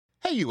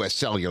Hey, U.S.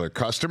 Cellular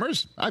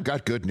customers, I've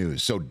got good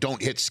news, so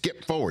don't hit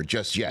skip forward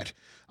just yet.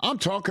 I'm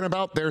talking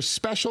about their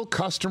special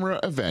customer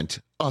event,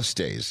 Us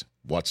Days.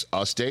 What's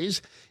Us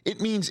Days?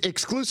 It means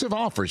exclusive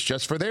offers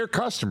just for their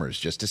customers,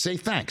 just to say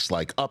thanks,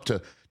 like up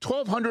to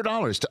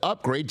 $1,200 to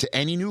upgrade to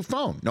any new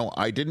phone. No,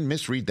 I didn't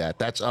misread that.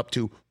 That's up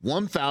to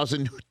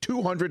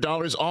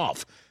 $1,200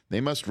 off.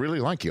 They must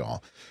really like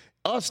y'all.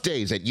 Us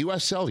Days at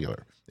U.S.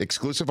 Cellular.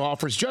 Exclusive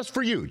offers just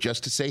for you,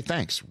 just to say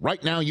thanks.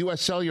 Right now,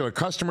 U.S. Cellular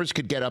customers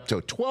could get up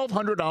to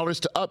 $1,200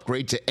 to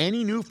upgrade to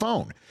any new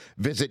phone.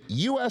 Visit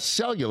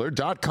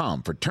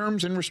uscellular.com for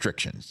terms and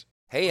restrictions.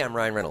 Hey, I'm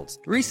Ryan Reynolds.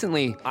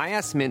 Recently, I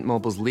asked Mint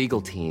Mobile's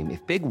legal team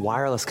if big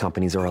wireless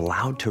companies are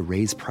allowed to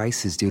raise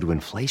prices due to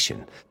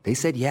inflation. They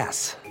said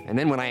yes. And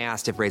then when I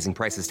asked if raising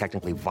prices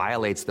technically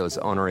violates those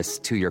onerous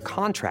two-year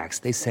contracts,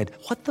 they said,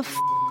 "What the f***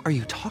 are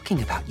you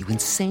talking about, you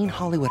insane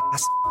Hollywood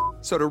ass?"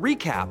 So to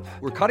recap,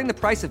 we're cutting the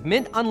price of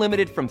Mint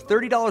Unlimited from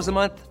 $30 a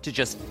month to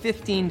just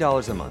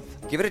 $15 a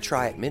month. Give it a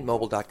try at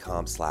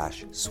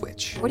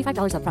mintmobile.com/switch.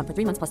 $45 up front for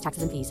 3 months plus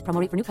taxes and fees. Promo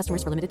rate for new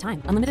customers for limited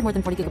time. Unlimited more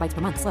than 40 gigabytes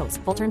per month. Slows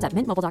full terms at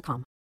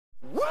mintmobile.com.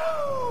 Woo!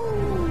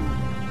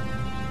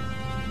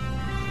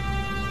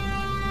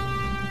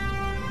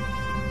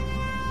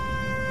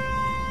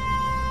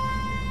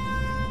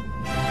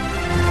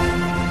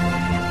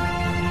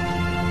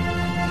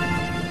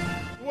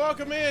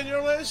 Welcome in.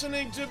 You're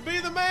listening to Be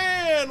the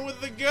Man with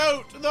the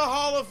GOAT, the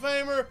Hall of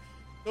Famer,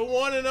 the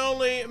one and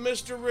only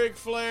Mr. Ric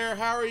Flair.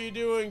 How are you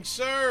doing,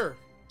 sir?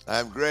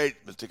 I'm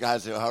great, Mr.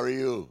 Casio. How are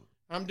you?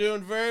 I'm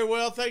doing very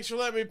well. Thanks for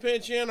letting me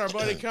pinch in. Our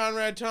buddy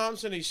Conrad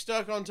Thompson, he's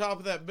stuck on top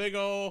of that big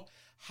old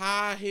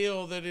high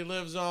hill that he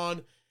lives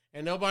on,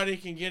 and nobody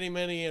can get him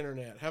any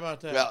internet. How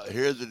about that? Well,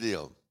 here's the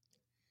deal.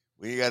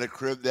 When you got a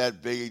crib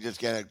that big, you just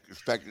can't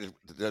expect it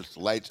to just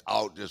lights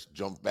out, just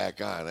jump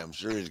back on. I'm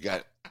sure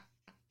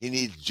he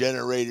needs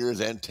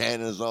generators,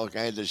 antennas, all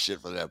kinds of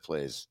shit for that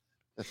place.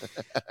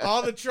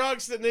 All the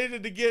trucks that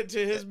needed to get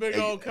to his big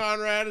old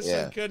Conrad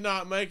could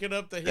not make it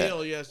up the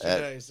hill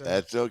yesterday. So.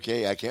 That's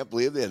okay. I can't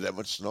believe they had that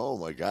much snow. Oh,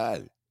 my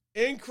God.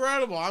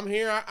 Incredible. I'm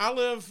here. I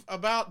live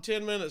about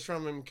 10 minutes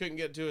from him. Couldn't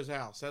get to his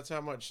house. That's how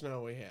much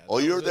snow we had. Oh,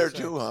 you were there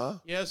too, huh?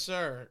 Yes,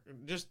 sir.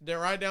 Just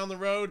right down the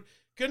road.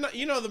 Couldn't.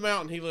 You know the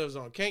mountain he lives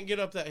on. Can't get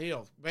up that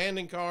hill.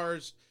 Abandoned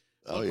cars.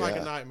 Look like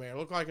a nightmare.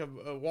 Look like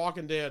a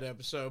Walking Dead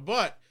episode.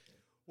 But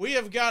we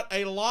have got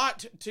a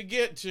lot to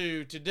get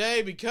to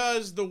today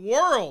because the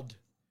world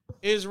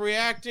is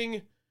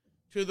reacting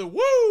to the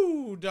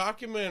Woo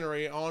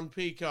documentary on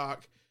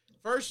Peacock.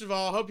 First of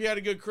all, hope you had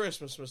a good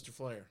Christmas, Mr.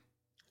 Flair.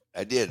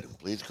 I did.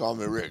 Please call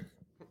me Rick.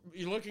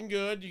 You're looking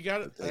good. You got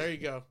it. There you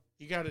go.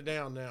 You got it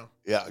down now.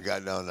 Yeah, I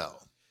got it down now.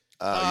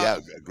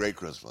 Great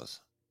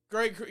Christmas.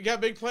 Great. You got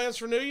big plans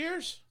for New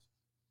Year's?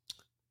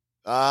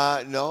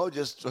 No,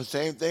 just the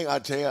same thing.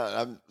 I'll tell you,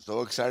 I'm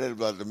so excited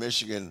about the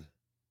Michigan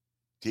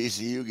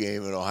TCU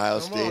game at Ohio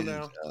State.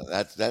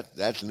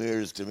 That's New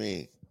Year's to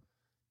me.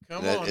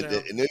 Come on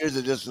now. New Year's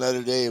is just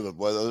another day, but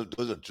boy,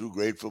 those are two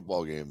great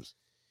football games.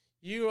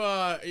 You who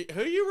are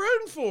you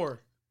rooting for?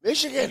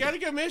 Michigan. You got to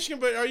go Michigan,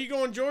 but are you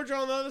going Georgia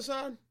on the other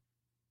side?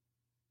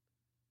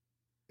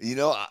 You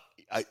know,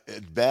 I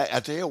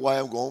tell you why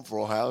I'm going for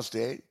Ohio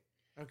State.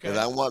 Okay. Because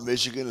I want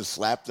Michigan to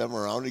slap them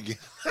around again.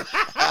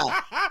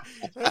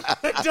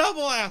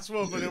 Double ass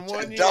whooping in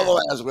 1 year. Double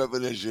ass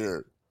whipping this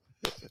year.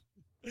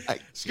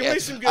 It's going to be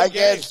some good games. I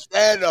can't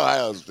stand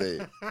Ohio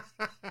State.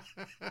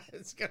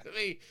 It's going to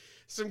be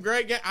some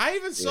great games. I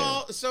even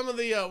saw some of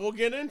the, we'll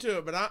get into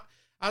it, but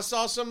I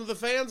saw some of the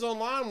fans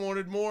online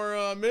wanted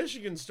more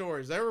Michigan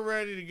stories. They were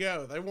ready to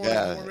go. They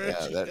wanted more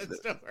Michigan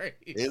stories.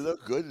 They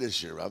look good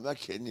this year. I'm not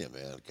kidding you,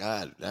 man.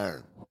 God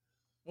darn.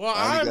 Well,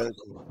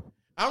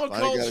 I'm a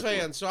Colts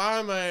fan, so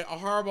I'm a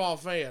Harbaugh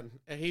fan.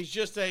 And he's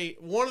just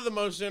one of the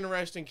most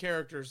interesting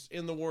characters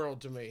in the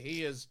world to me.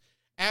 He is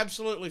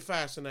absolutely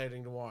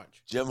fascinating to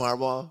watch. Jim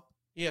Harbaugh?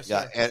 Yes,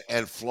 yeah, sir.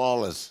 And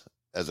flawless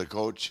as a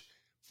coach,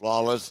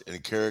 flawless in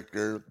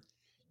character.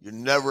 You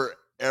never,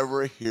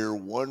 ever hear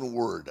one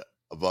word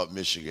about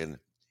Michigan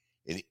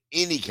in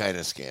any kind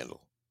of scandal.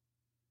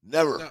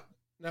 Never.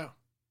 No.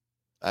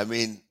 I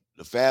mean,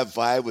 the Fab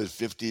Five was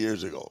 50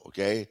 years ago,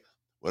 okay?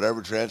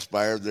 Whatever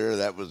transpired there,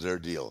 that was their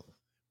deal.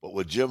 But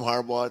with Jim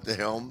Harbaugh at the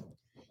helm,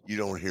 you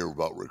don't hear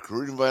about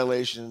recruiting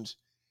violations.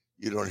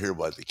 You don't hear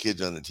about the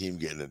kids on the team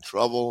getting in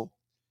trouble.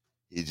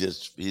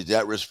 He's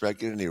that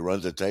respected, and he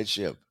runs a tight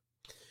ship.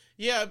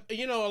 Yeah,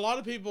 a lot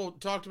of people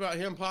talked about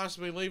him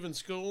possibly leaving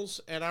schools,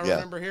 and I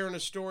remember hearing a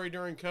story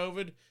during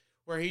COVID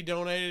where he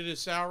donated his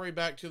salary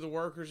back to the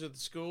workers at the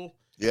school.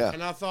 Yeah.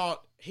 And I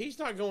thought, he's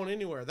not going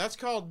anywhere. That's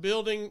called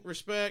building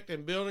respect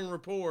and building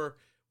rapport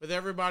with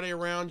everybody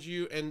around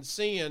you and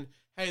seeing,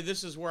 hey,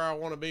 this is where I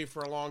want to be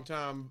for a long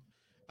time.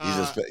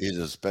 He's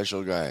a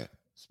special guy.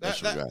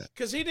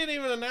 Because he didn't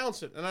even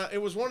announce it. And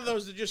it was one of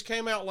those that just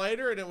came out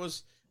later, and it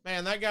was,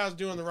 man, that guy's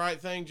doing the right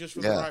thing just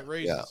for the right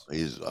reasons. Yeah,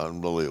 he's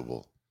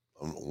unbelievable.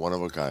 One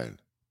of a kind.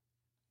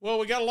 Well,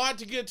 we got a lot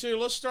to get to.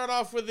 Let's start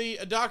off with the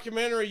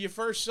documentary you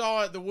first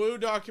saw it, the Woo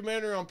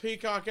documentary on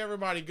Peacock.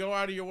 Everybody, go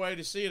out of your way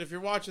to see it. If you're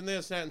watching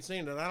this and haven't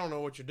seen it, I don't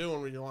know what you're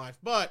doing with your life.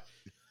 But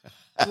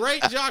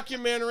great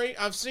documentary.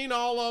 I've seen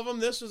all of them.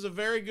 This was a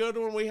very good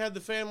one. We had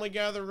the family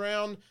gather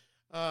around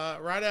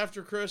right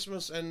after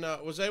Christmas and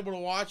was able to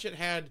watch it.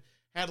 Had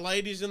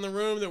ladies in the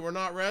room that were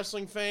not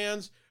wrestling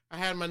fans. I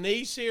had my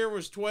niece here,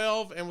 was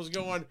 12, and was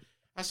going,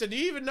 I said, do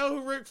you even know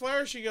who Ric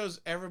Flair is? She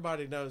goes,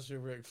 everybody knows who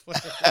Ric Flair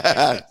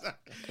is.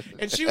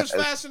 And she was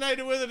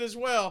fascinated with it as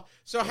well.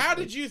 So how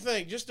did you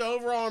think, just the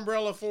overall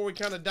umbrella before we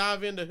kind of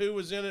dive into who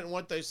was in it and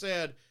what they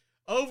said,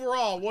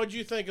 overall, what did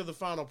you think of the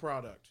final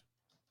product?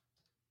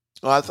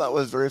 Well, I thought it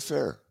was very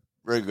fair,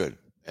 very good.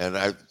 And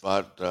I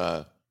thought,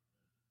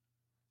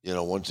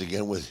 once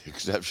again, with the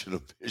exception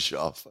of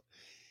Bischoff,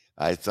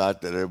 I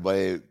thought that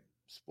everybody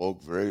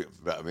spoke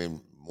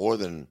more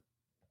than,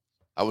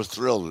 I was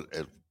thrilled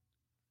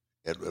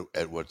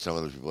at what some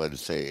of the people had to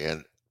say.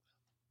 And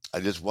I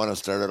just want to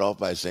start it off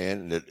by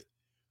saying that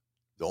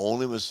the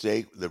only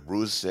mistake that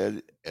Bruce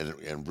said,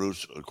 and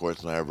Bruce, of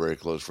course, and I are very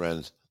close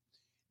friends,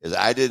 is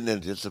I didn't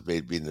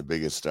anticipate being the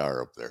biggest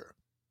star up there.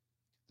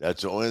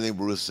 That's the only thing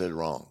Bruce said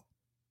wrong,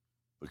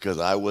 because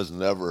I was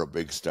never a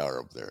big star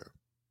up there.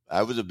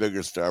 I was a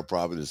bigger star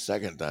probably the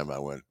second time I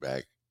went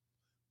back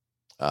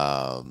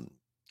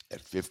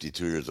at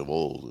 52 years of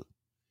old.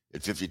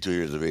 At 52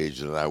 years of age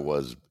than I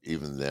was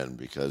even then,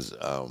 because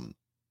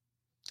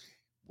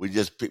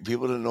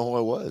people didn't know who I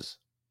was.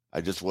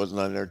 I just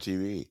wasn't on their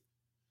TV.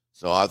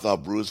 So I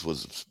thought Bruce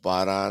was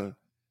spot on.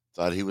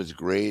 Thought he was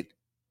great.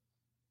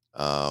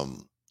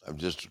 I'm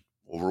just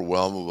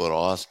overwhelmed with what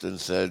Austin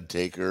said,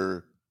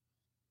 Taker.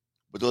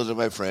 But those are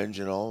my friends,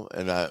 and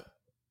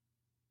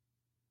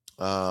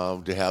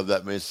to have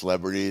that many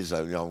celebrities,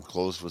 I'm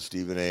close with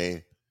Stephen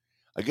A.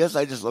 I guess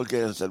I just looked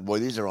at it and said, boy,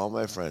 these are all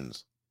my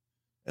friends.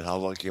 And how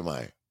lucky am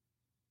I?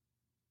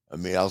 I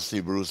mean, I'll see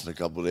Bruce in a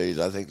couple of days.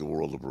 I think the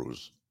world of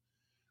Bruce.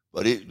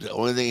 But the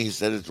only thing he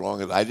said is wrong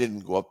is I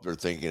didn't go up there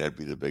thinking I'd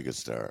be the biggest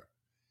star.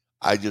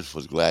 I just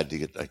was glad to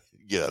get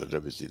out of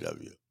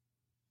WCW.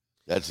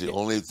 That's the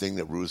only thing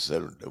that Bruce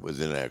said that was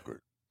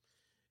inaccurate.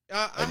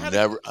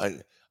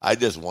 I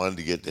just wanted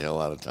to get the hell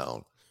out of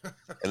town.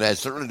 And I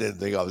certainly didn't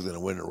think I was going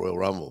to win the Royal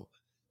Rumble.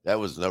 That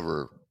was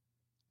never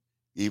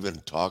even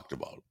talked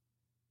about.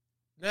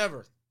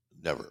 Never.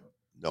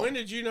 No. When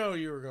did you know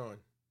you were going?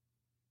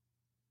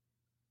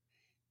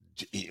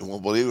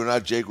 Well, believe it or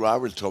not, Jake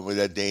Roberts told me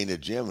that day in the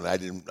gym, and I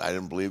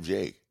didn't believe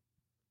Jake.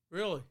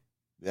 Really?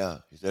 Yeah.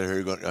 He said,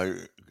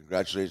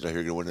 congratulations, I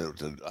hear you're going to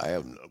win it.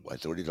 I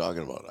said, what are you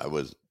talking about?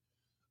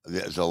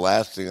 It's the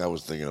last thing I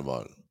was thinking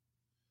about.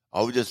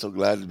 I was just so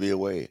glad to be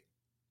away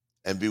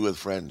and be with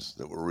friends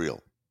that were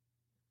real.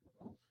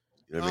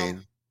 You know what I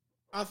mean?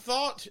 I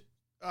thought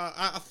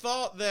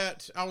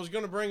that I was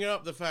going to bring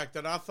up the fact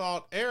that I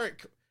thought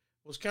Eric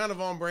was kind of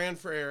on brand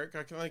for Eric.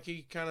 I think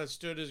he kind of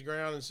stood his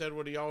ground and said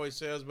what he always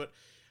says. But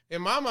in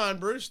my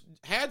mind, Bruce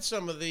had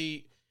some of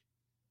it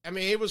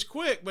was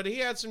quick, but he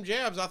had some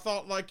jabs. I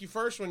thought, like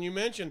when you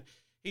mentioned,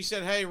 he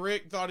said, hey,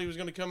 Rick thought he was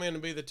going to come in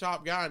and be the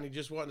top guy, and he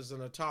just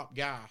wasn't a top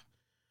guy.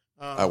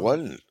 I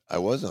wasn't.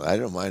 I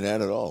don't mind that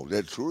at all.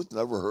 The truth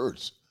never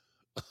hurts.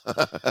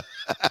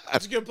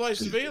 It's a good place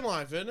to be in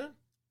life, isn't it?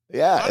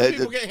 Yeah. A lot of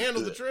people can't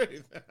handle the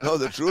truth. No,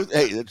 the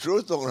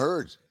truth don't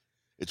hurt.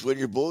 It's when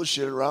you're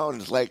bullshit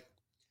around. It's like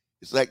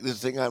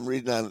this thing I'm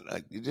reading on.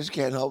 You just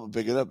can't help but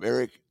pick it up.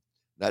 Eric,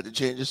 not to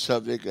change the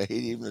subject, I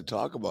hate even to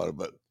talk about it,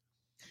 but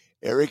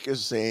Eric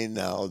is saying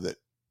now that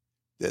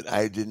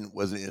I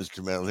wasn't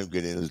instrumental in him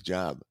getting his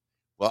job.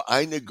 Well,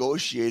 I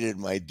negotiated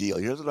my deal.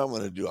 Here's what I'm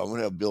going to do. I'm going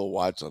to have Bill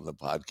Watts on the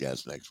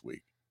podcast next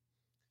week.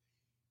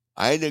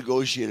 I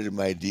negotiated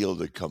my deal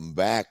to come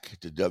back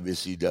to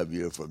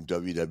WCW from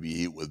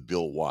WWE with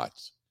Bill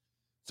Watts.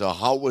 So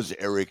how was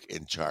Eric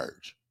in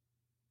charge?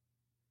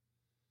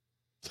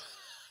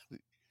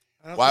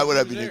 Why would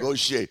I be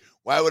negotiating?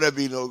 Why would I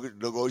be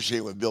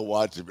negotiating with Bill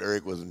Watts if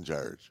Eric was in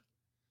charge?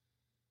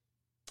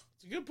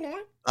 It's a good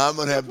point. I'm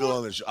going to have Bill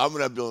on the show. I'm going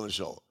to have Bill on the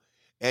show.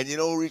 And you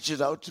know who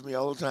reaches out to me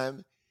all the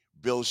time?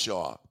 Bill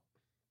Shaw.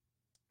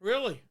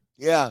 Really?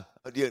 Yeah.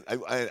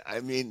 I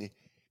mean,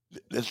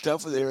 the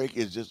stuff with Eric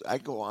is just, I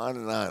go on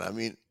and on. I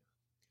mean,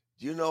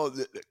 do you know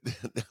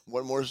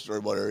one more story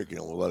about Eric,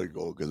 and we'll let it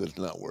go because it's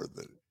not worth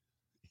it.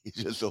 He's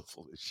just so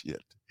full of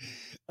shit.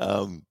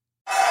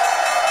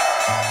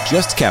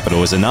 Just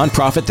Capital is a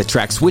nonprofit that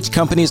tracks which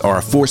companies are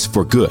a force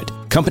for good.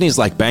 Companies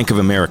like Bank of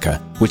America,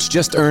 which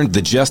just earned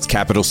the Just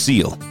Capital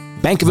seal.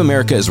 Bank of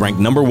America is ranked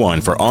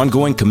 #1 for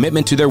ongoing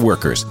commitment to their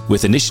workers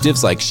with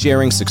initiatives like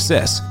Sharing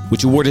Success,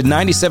 which awarded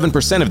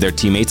 97% of their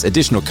teammates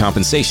additional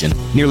compensation,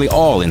 nearly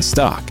all in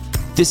stock.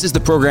 This is the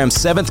program's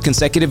 7th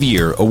consecutive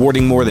year,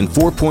 awarding more than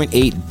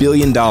 $4.8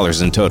 billion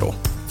in total.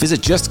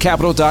 Visit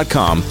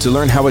JustCapital.com to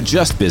learn how a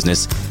just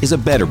business is a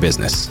better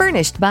business.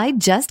 Furnished by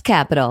Just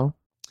Capital.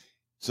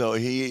 So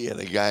he and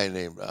a guy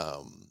named,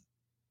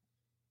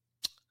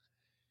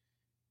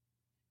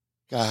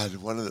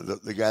 one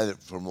of the guy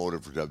that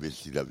promoted for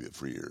WCW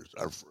for years,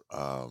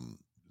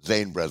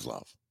 Zane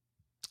Breslov.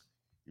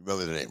 You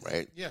remember the name,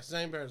 right? Yes,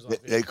 Zane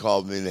Berezoff. They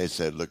called me and they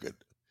said, look,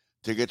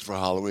 tickets for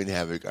Halloween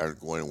Havoc aren't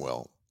going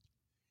well.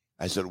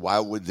 I said, why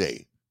would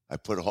they? I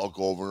put Hulk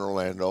over in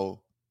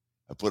Orlando.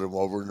 I put him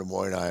over in Des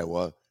Moines,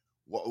 Iowa.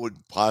 What would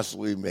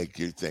possibly make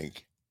you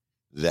think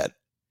that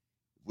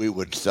we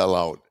would sell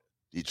out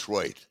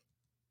Detroit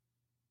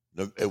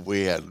if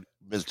we had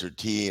Mr.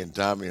 T and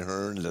Tommy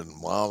Hearns and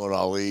Muhammad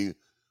Ali?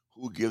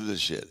 Who gives a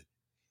shit?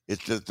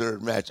 It's the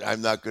third match.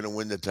 I'm not going to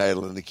win the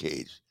title in the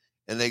cage.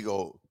 And they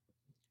go,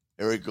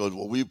 Eric goes,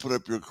 well, we put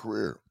up your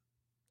career.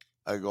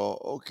 I go,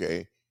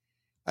 okay.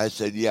 I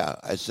said, yeah.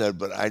 I said,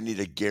 but I need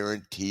a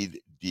guaranteed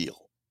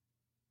deal.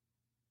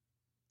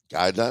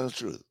 God's honest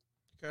truth.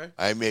 Okay.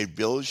 I made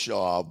Bill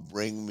Shaw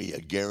bring me a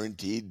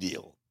guaranteed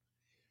deal.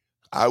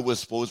 I was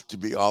supposed to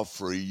be off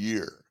for a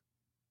year.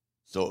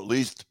 So at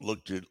least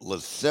looked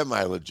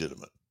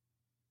semi-legitimate.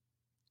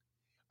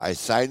 I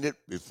signed it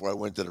before I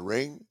went to the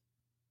ring.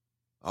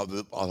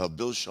 I'll have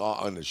Bill Shaw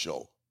on the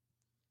show.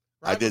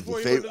 Right I did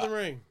before the you went to the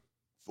ring.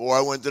 Before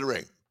I went to the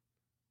ring,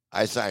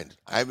 I signed.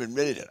 I'm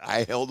admitting it.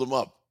 I held him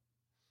up.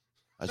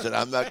 I said,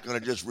 I'm not going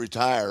to just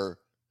retire.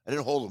 I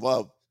didn't hold him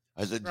up.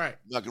 I said, right.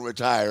 I'm not going to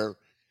retire,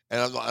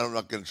 and I'm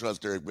not going to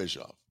trust Eric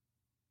Bischoff.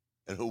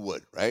 And who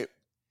would, right?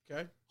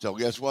 Okay. So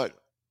guess what?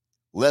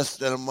 Less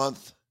than a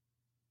month,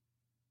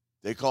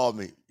 they called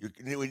me.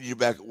 We need you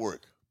back at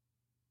work.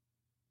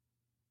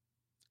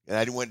 And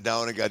I went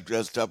down and got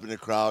dressed up in the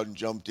crowd and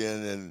jumped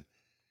in, and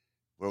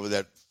whatever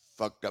that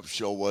fucked up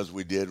show was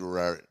we did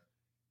where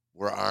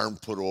our arm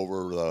put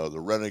over the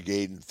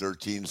Renegade in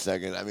 13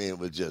 seconds. I mean, it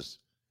was just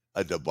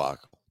a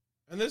debacle.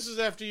 And this is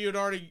after you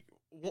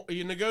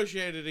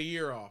negotiated a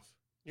year off.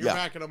 You're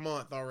back in a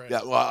month already.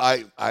 Yeah,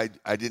 well,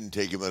 I didn't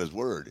take him at his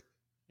word.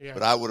 Yeah.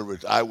 But I would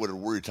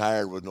have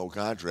retired with no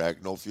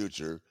contract, no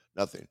future,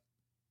 nothing.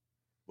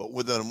 But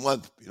within a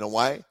month, you know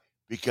why?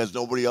 Because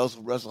nobody else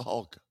would wrestle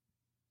Hulk.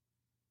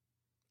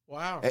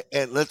 Wow.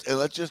 And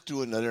let's just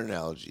do another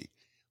analogy.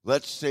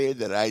 Let's say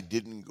that I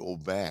didn't go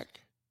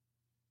back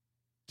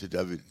to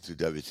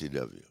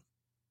WCW.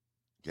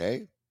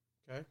 Okay?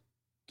 Okay.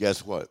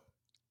 Guess what?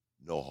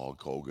 No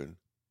Hulk Hogan,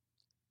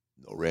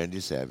 no Randy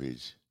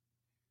Savage,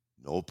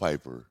 no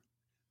Piper.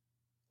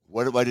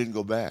 What if I didn't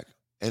go back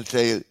and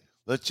say,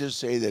 let's just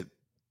say that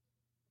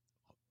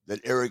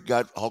Eric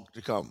got Hulk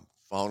to come,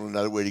 found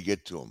another way to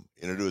get to him,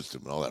 introduced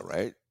him and all that,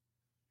 right?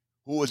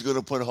 Who was going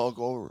to put Hulk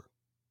over?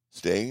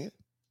 Sting?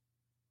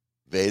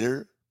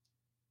 Vader?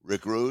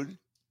 Rick Rude?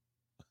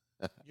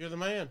 You're the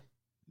man.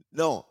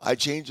 No, I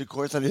changed the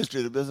course on the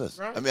history of the business.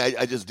 Right. I mean,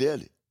 I just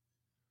did.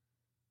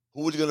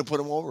 Who was going to put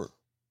him over?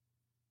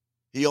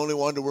 He only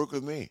wanted to work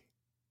with me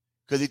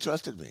because he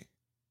trusted me.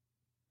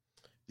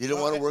 He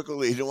didn't want to work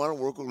with. He didn't want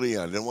to work with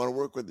Leon. He didn't want to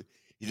work with.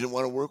 He didn't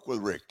want to work with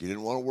Rick. He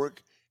didn't want to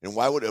work. And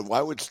why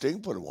would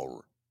Sting put him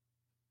over?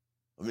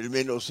 I mean, it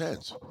made no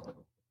sense.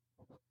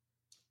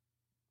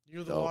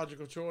 You're the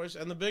logical choice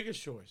and the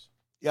biggest choice.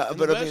 Yeah, and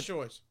but the best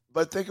choice.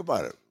 But think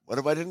about it. What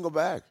if I didn't go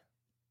back?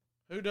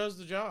 Who does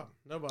the job?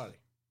 Nobody.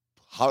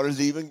 How does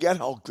he even get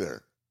Hulk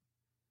there?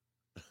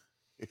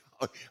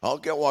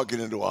 Hulk kept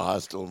walking into a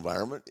hostile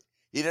environment.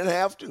 He didn't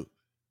have to.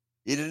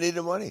 He didn't need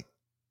the money.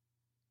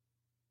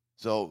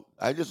 So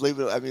I just leave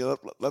it. I mean,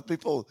 let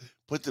people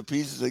put the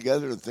pieces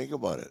together and think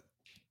about it.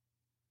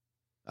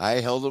 I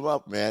held him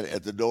up, man,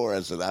 at the door.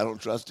 I said, I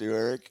don't trust you,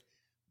 Eric.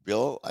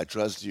 Bill, I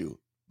trust you,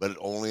 but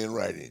only in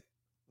writing.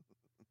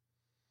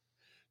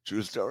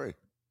 True story.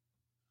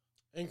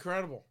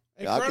 Incredible.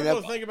 Yeah,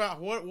 Incredible to think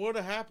about what would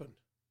have happened.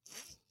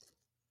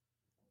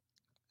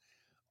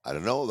 I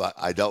don't know.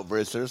 I doubt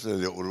very seriously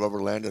that it would have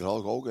ever landed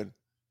Hulk Hogan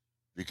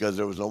because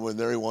there was no one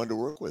there he wanted to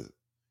work with.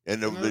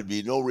 And there would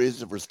be no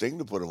reason for Sting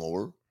to put him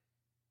over.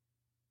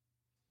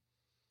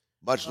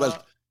 Much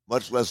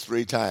less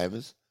 3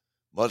 times.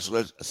 Much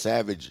less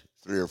Savage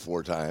 3 or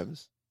 4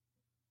 times.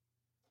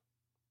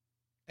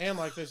 And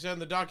like they said in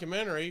the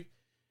documentary,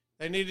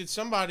 they needed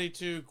somebody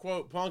to,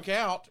 quote, punk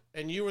out,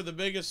 and you were the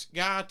biggest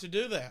guy to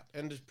do that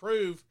and to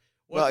prove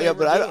what they were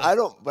doing. I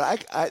don't,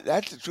 but I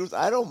that's the truth.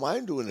 I don't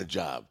mind doing a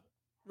job.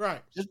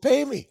 Right. Just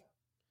pay me.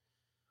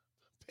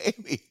 Pay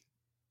me.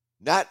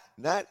 Not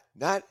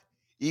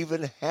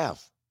even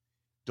half.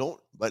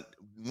 But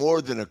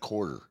more than a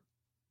quarter.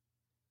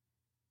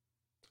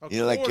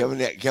 Like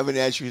Kevin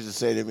Nash used to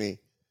say to me,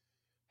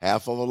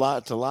 half of a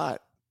lot's a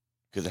lot.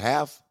 Because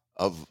half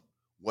of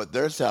what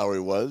their salary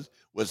was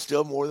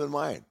still more than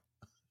mine.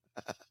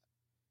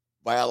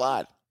 By a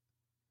lot.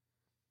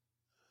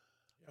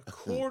 A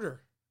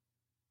quarter.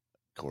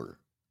 A quarter.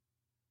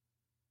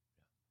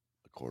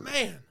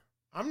 Man,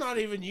 I'm not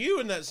even you,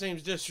 and that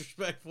seems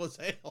disrespectful as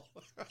hell.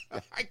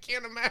 I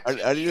can't imagine.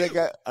 How do you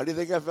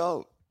think I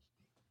felt?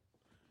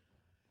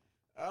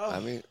 Oh. I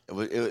mean,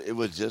 it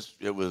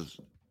was.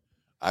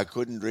 I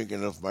couldn't drink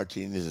enough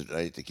martinis at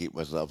night to keep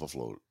myself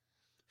afloat.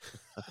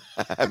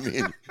 I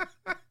mean,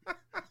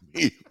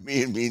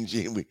 me and Mean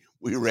Gene,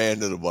 we ran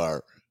to the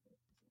bar.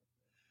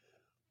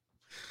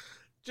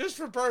 Just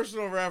for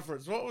personal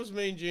reference, what was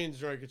Mean Gene's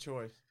drink of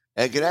choice?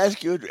 And can I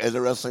ask you, as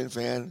a wrestling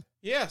fan?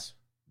 Yes.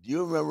 Do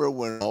you remember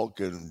when Hulk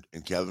and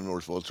Kevin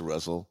were supposed to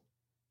wrestle?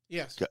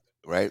 Yes.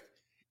 Right?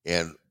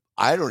 And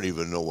I don't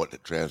even know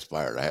what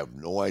transpired. I have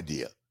no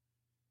idea.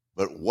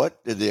 But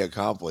what did they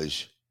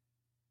accomplish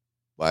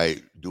by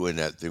doing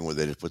that thing where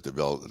they just put the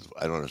belt?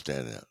 I don't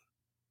understand that.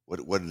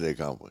 What did they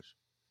accomplish?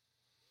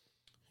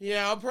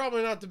 Yeah, I'm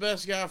probably not the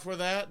best guy for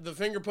that. The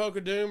finger poke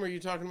of doom, are you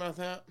talking about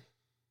that?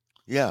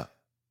 Yeah.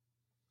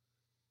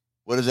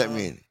 What does that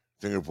mean?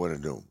 Finger point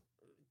of doom.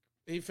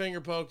 He finger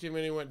poked him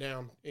and he went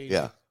down. Easy.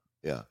 Yeah.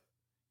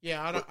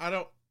 Yeah, I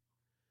don't.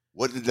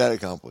 What did that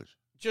accomplish?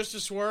 Just a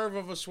swerve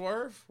of a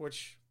swerve,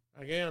 which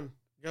again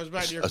goes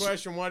back to your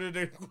question. What did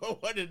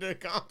it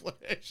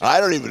accomplish? I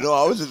don't even know.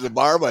 I was at the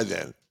bar by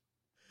then.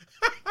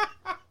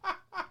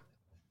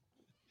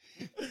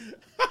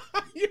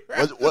 You were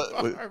at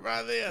the bar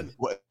by then.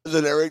 Was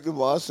it Eric the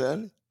Boss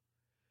then?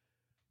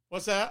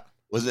 What's that?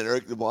 Was it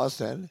Eric the Boss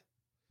then?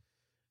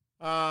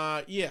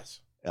 Yes.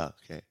 Yeah.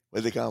 Okay.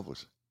 What did they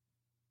accomplish?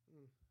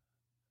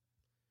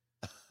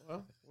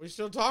 Well, we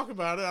still talk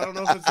about it. I don't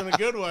know if it's in a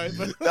good way,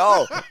 but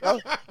no,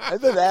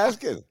 I've been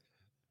asking.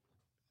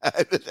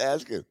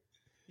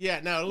 Yeah,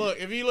 no. Look,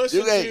 if you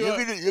listen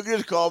you can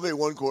just call me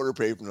 1 quarter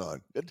paper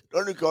on.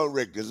 Don't even call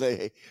Rick. Just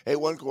say, hey,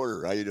 1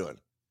 quarter. How you doing?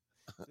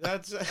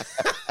 That's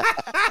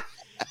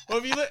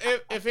well.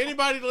 If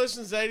anybody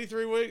listens to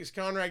 83 Weeks,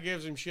 Conrad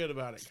gives him shit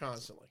about it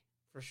constantly,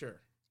 for sure.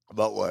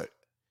 About what?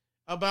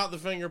 About the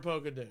finger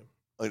poke of doom.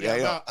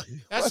 Okay,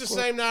 that's the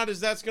same night as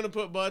that's going to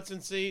put butts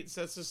in seats.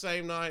 That's the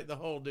same night, the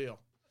whole deal.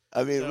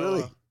 I mean,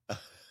 really?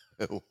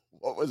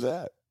 What was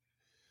that?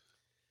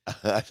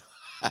 I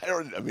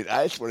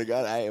swear to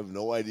God, I have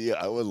no idea.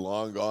 I was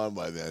long gone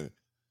by then.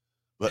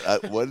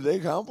 But what did they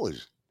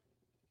accomplish?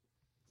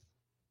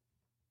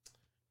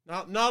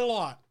 Not a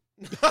lot.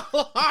 Not a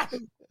lot.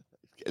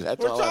 We're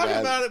talking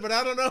about it, but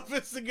I don't know if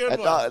it's the good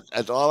one.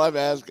 That's all I'm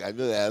asking. I'm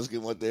just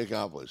asking what they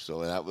accomplished.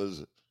 So that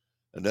was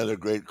another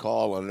great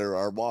call under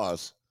our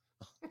boss.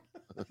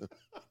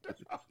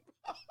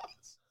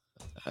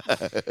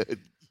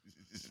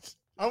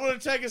 I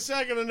want to take a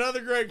second. Another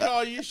great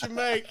call you should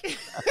make.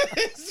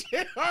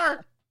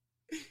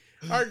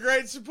 Our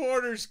great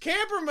supporters,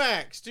 Camper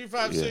Max,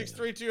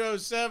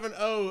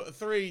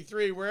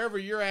 256-320-7033. Wherever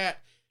you're at,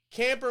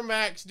 Camper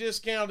Max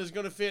discount is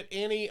going to fit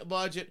any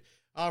budget,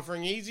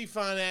 offering easy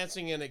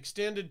financing and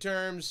extended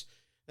terms.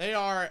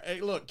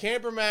 Look,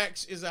 Camper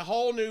Max is a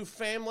whole new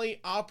family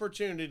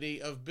opportunity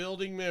of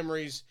building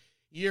memories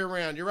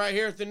year-round. You're right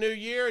here at the new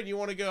year, and you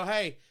want to go,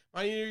 hey,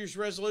 my New Year's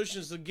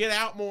resolution is to get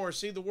out more,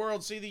 see the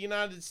world, see the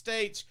United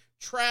States,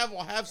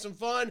 travel, have some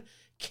fun.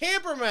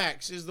 Camper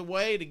Max is the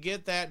way to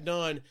get that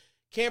done.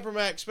 Camper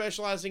Max,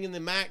 specializing in the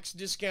max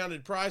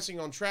discounted pricing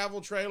on travel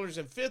trailers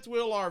and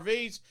fifth-wheel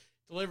RVs,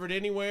 delivered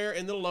anywhere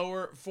in the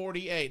lower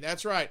 48.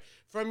 That's right.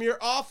 From your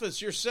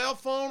office, your cell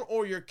phone,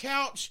 or your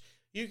couch,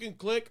 you can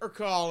click or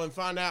call and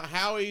find out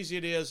how easy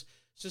it is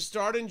to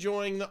start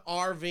enjoying the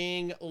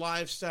RVing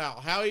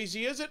lifestyle. How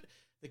easy is it?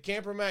 The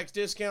Camper Max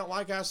discount,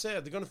 like I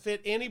said, they're going to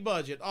fit any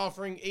budget,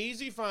 offering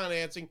easy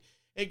financing,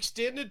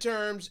 extended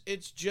terms.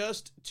 It's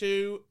just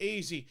too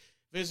easy.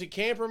 Visit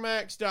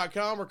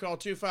campermax.com or call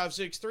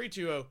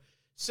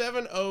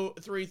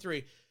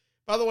 256-320-7033.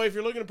 By the way, if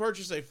you're looking to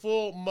purchase a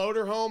full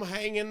motorhome,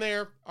 hang in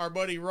there. Our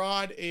buddy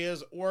Rod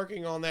is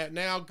working on that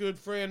now. Good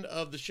friend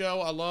of the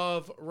show. I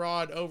love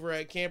Rod over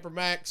at Camper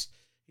Max.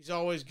 He's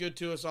always good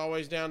to us,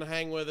 always down to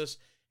hang with us.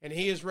 And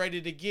he is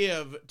ready to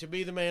give, to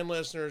Be the Man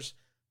listeners,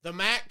 the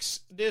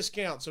max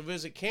discount. So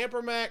visit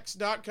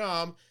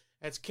campermax.com.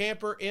 That's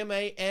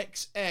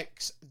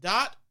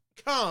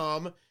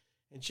campermaxx.com.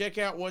 And check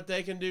out what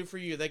they can do for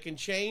you. They can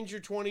change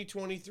your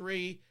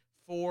 2023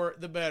 for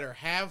the better.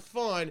 Have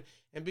fun.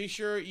 And be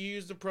sure you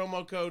use the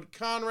promo code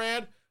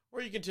Conrad,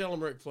 or you can tell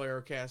them Ric Flair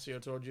or Cassio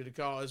told you to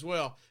call as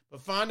well.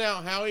 But find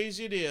out how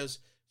easy it is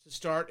to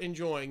start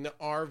enjoying the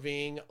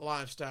RVing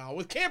lifestyle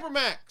with Camper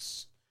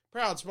Max,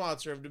 proud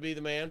sponsor of To Be the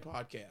Man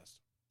podcast.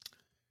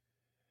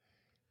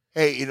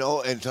 Hey,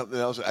 and something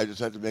else, I just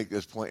have to make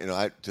this point.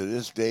 To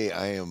this day,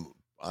 I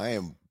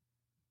am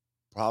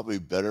probably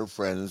better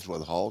friends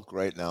with Hulk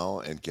right now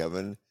and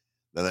Kevin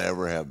than I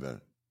ever have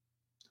been.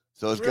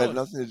 So it's got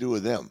nothing to do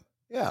with them.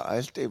 Yeah, I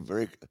stay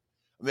very.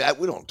 We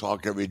don't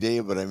talk every day,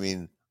 but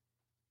Kevin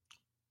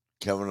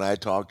and I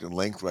talked at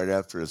length right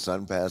after his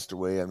son passed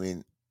away.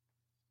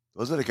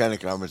 Those are the kind of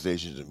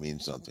conversations that mean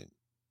something.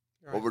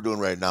 Right. What we're doing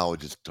right now is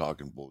just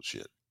talking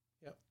bullshit.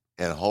 Yep.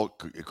 And Hulk,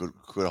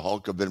 could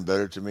Hulk have been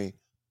better to me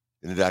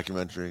in the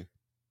documentary?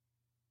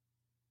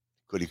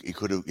 He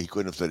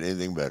couldn't have said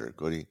anything better,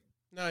 could he?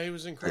 No, he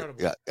was incredible.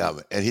 Yeah,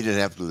 and he didn't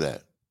have to do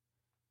that.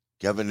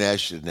 Kevin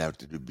Nash didn't have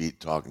to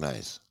talk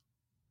nice.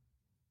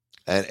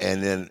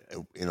 And then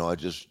it all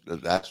just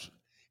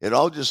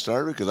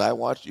started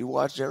because you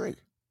watched Eric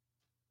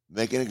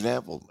make an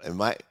example. And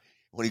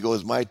when he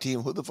goes, my team,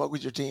 who the fuck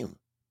was your team?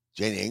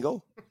 Jane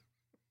Engel?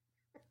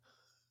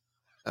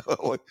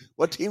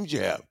 What team did you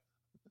have?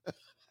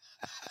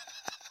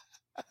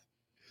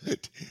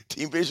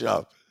 Team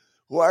Bischoff.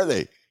 Who are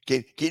they?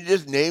 Can you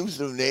just name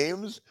some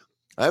names?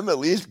 I'm at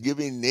least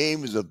giving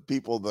names of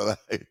people that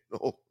I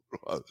know.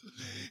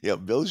 Yeah,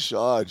 Bill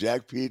Shaw,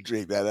 Jack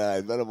Petrie, that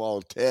I met them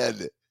all.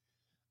 Ted.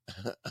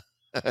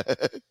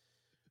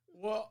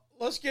 Well,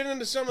 let's get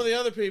into some of the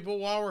other people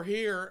while we're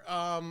here.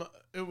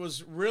 It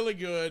was really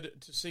good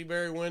to see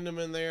Barry Windham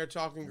in there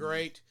talking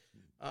great.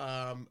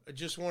 I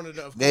just wanted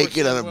to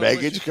naked on a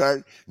baggage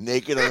cart.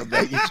 Naked on a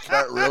baggage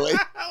cart, really?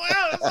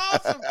 Wow, that's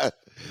awesome.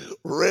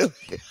 Really?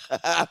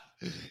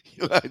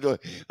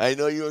 I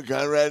know you and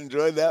Conrad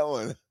enjoyed that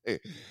one.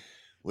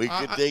 We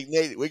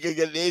could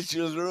get Nate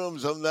to his room,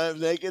 sometimes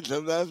naked,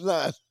 sometimes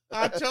not.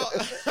 I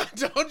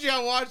told you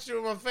I watched it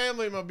with my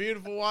family, my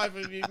beautiful wife,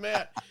 and you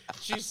met.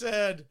 She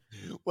said,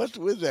 "What's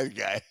with that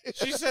guy?"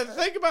 She said,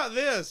 "Think about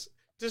this.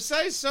 To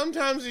say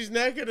sometimes he's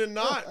naked and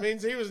not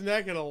means he was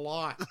naked a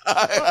lot."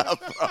 Yeah,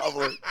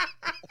 probably.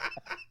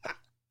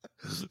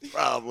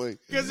 Probably.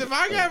 Because if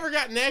I ever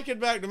got naked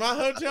back to my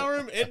hotel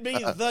room, it'd be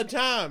the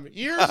time.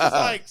 Yours is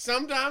like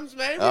sometimes,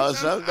 maybe. Oh,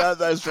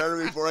 sometimes I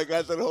started before I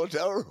got to the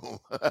hotel room.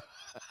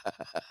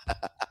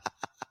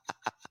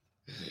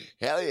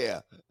 Hell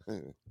yeah.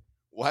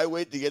 Why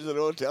wait to get to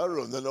the hotel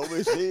room that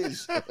nobody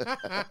sees?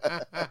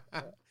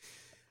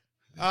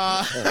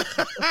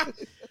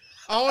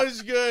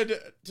 Always good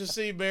to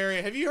see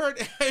Barry. Have you heard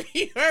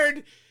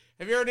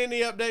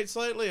any updates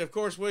lately? Of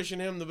course, wishing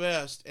him the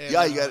best. And,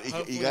 yeah,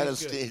 he got a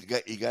stint.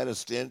 He got a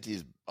stint.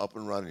 He's up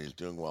and running. He's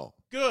doing well.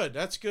 Good.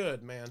 That's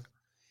good, man.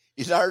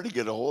 He's hard to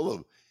get a hold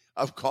of.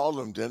 I've called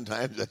him 10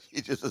 times.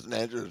 He just doesn't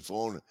answer his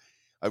phone.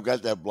 I've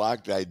got that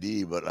blocked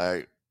ID, but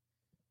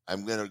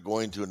I'm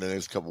going to in the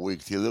next couple of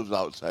weeks. He lives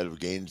outside of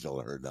Gainesville,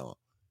 I heard now,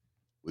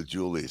 with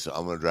Julie. So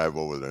I'm going to drive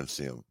over there and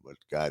see him. But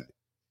God,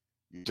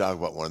 you talk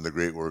about one of the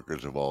great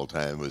workers of all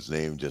time. His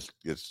name just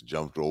gets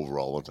jumped over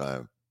all the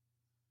time.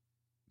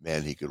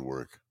 Man, he could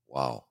work.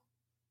 Wow.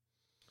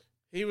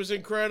 He was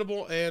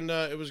incredible, and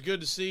it was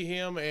good to see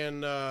him,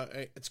 and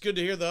it's good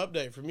to hear the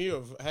update from you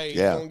of, hey,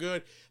 he's doing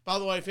good. By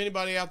the way, if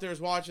anybody out there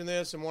is watching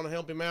this and want to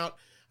help him out,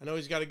 I know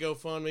he's got a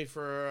GoFundMe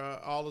for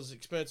all his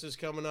expenses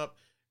coming up.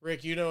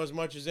 Rick, you know as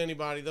much as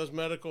anybody, those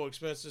medical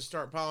expenses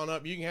start piling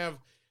up. You can have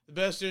the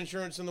best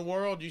insurance in the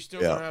world. You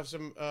still going to have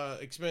some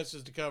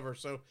expenses to cover.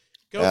 So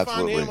go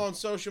find him on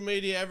social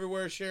media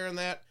everywhere sharing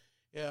that.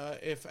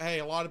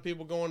 A lot of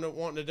people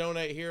wanting to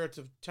donate here at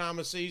the time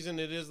of season.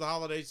 It is the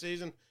holiday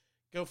season.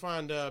 Go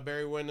find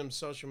Barry Windham's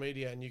social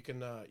media, and you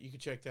can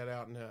check that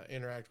out and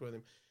interact with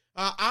him.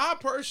 I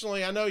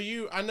personally, I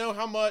know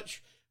how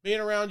much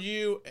being around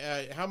you,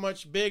 how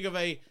much big of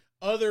a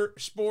other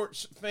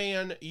sports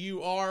fan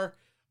you are,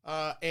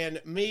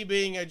 and me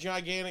being a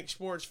gigantic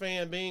sports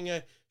fan, being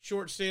a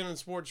short stint in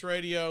sports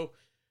radio,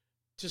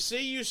 to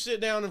see you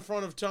sit down in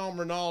front of Tom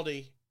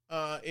Rinaldi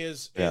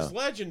is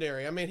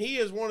legendary. I mean, he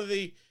is one of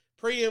the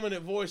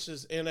preeminent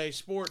voices in a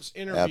sports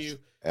interview.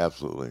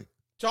 Absolutely.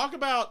 Talk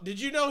about, did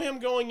you know him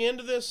going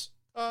into this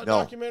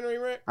documentary,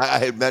 Rick? I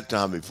had met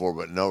Tom before,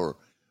 but never.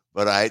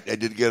 But I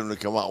did get him to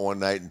come out one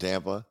night in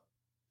Tampa.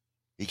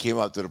 He came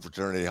out to the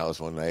fraternity house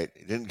one night.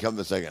 He didn't come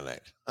the second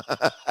night.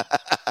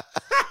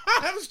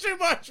 That was too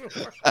much for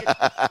you.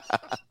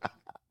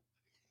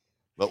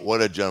 But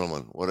what a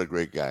gentleman. What a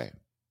great guy.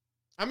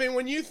 I mean,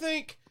 when you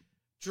think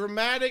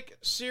dramatic,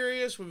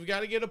 serious, we've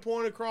got to get a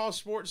point across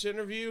sports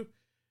interview,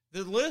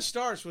 the list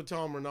starts with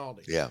Tom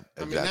Rinaldi. Yeah,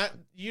 exactly.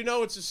 I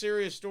mean, it's a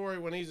serious story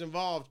when he's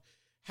involved.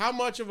 How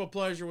much of a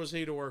pleasure was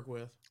he to work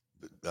with?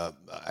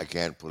 I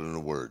can't put into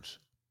words.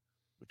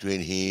 Between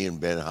he and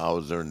Ben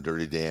Hauser and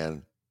Dirty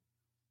Dan,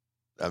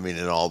 I mean,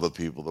 and all the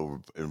people that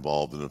were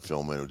involved in the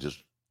film, it was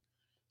just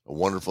a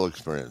wonderful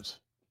experience.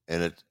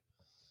 And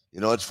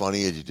it's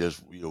funny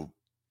is you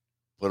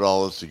put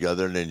all this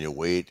together and then you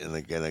wait. And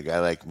again, a guy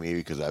like me,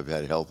 because I've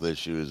had health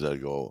issues, I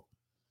go,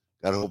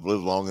 gotta hope to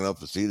live long enough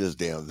to see this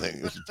damn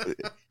thing.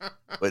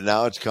 But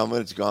now it's coming,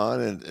 it's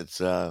gone, and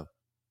it's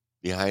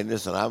behind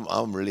us, and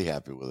I'm really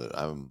happy with it.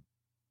 I'm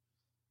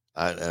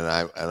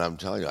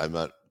telling you,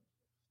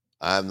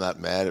 I'm not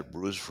mad at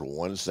Bruce for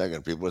 1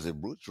 second. People say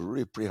Bruce was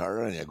really pretty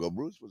hard on you. I go,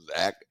 Bruce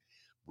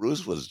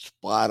was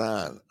spot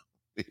on.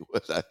 He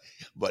was,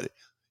 but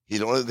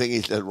the only thing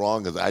he said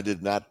wrong is I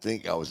did not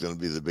think I was going to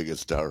be the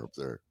biggest star up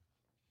there.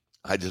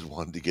 I just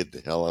wanted to get the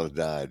hell out of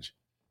Dodge.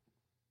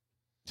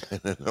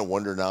 And then I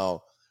wonder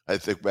now, I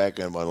think back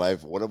on my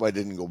life, what if I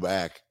didn't go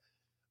back?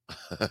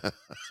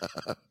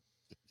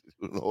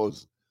 Who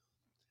knows?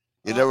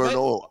 You never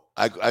know.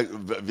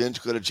 Vince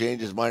could have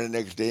changed his mind the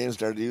next day and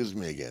started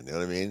using me again. You know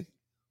what I mean?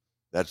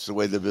 That's the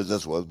way the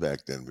business was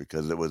back then,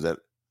 because it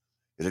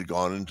had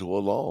gone into a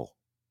lull.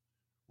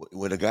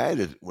 When a guy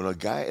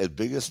as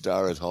big a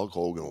star as Hulk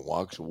Hogan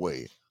walks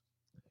away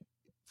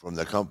from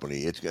the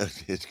company, it's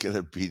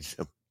gonna be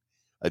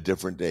a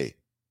different day.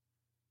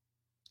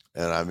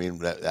 And I mean,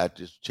 that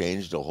just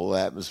changed the whole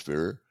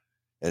atmosphere,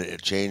 and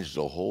it changed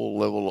the whole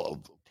level of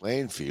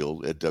playing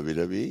field at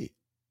WWE.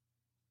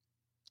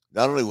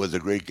 Not only was a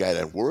great guy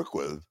to work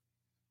with,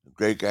 a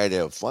great guy to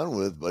have fun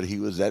with, but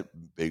he was that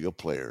big a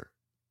player.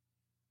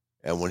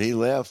 And when he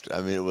left,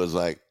 I mean, it was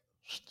like,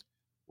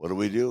 what do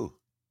we do?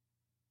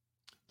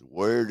 The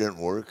Warrior didn't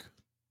work.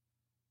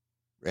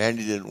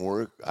 Randy didn't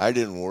work. I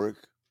didn't work.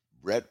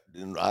 Brett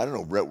didn't. I don't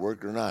know. Brett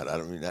worked or not. I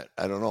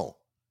don't know.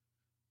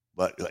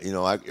 But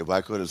if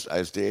I could have,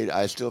 I stayed.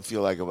 I still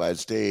feel like if I had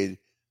stayed,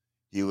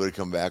 he would have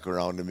come back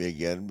around to me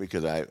again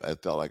because I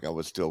felt like I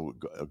was still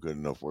a good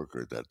enough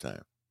worker at that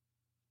time.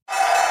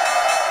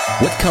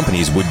 What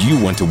companies would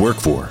you want to work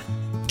for?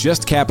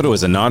 Just Capital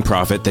is a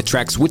nonprofit that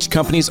tracks which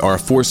companies are a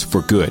force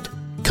for good.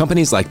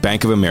 Companies like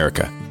Bank of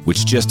America,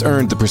 which just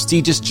earned the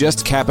prestigious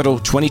Just Capital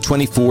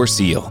 2024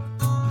 seal.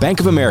 Bank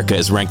of America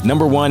is ranked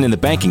 #1 in the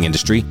banking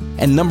industry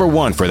and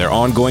 #1 for their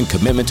ongoing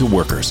commitment to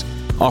workers,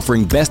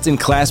 offering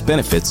best-in-class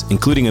benefits,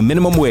 including a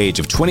minimum wage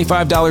of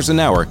 $25 an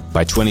hour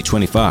by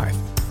 2025.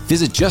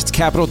 Visit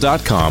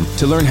justcapital.com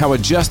to learn how a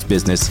just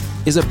business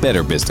is a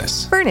better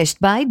business. Furnished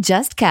by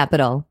Just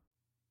Capital.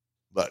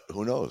 But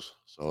who knows?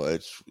 So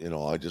it's,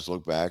 I just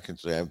look back and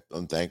say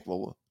I'm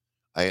thankful.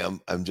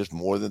 I'm just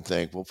more than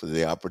thankful for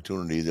the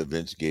opportunity that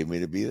Vince gave me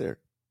to be there.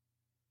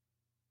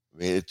 I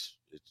mean,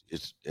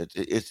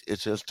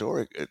 it's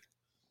historic.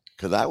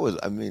 Because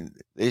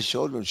they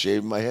showed me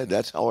shaving my head.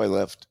 That's how I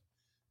left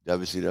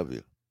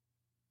WCW.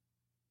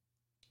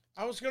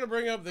 I was going to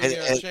bring up the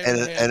and,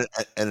 shaving head.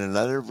 And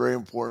another very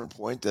important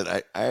point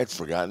that I had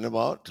forgotten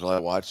about till I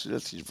watched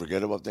this. You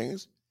forget about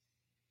things.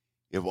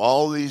 If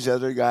all these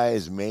other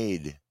guys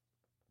made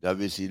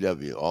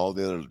WCW, all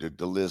the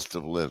list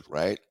of lists,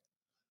 right,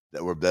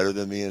 that were better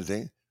than me and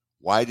thing,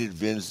 why did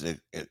Vince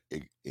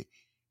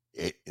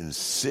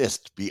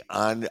insist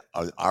beyond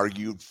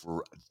argued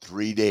for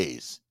 3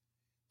 days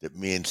that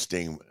me and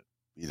Sting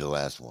be the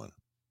last one?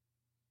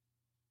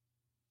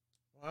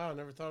 Wow, I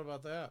never thought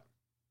about that.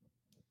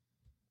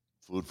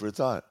 Food for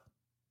thought.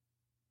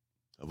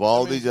 If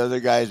all these other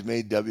guys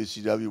made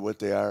WCW what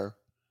they are,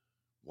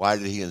 why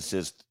did he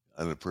insist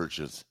on the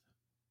purchase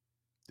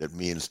that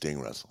me and Sting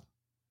wrestle?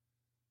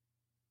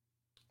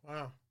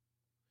 Wow.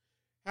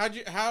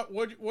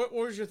 What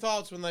was your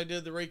thoughts when they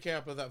did the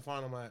recap of that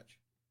final match?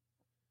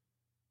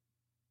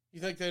 You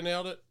think they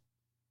nailed it?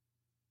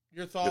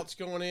 Your thoughts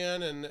going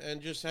in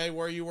and just, hey,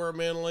 where you were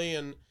mentally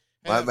and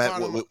my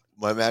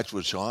match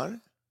with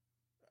Shawn?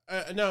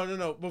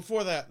 No.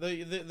 Before that,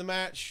 the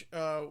match,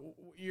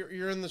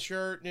 you're in the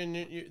shirt and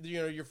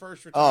your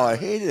first retirement. Oh, I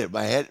hated it.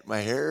 My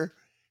hair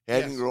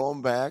hadn't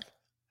grown back.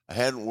 I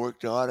hadn't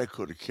worked out. I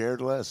could have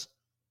cared less.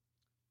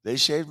 They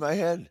shaved my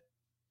head.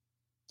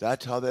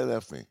 That's how they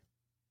left me.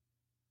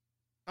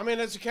 I mean,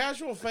 as a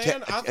casual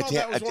fan, I thought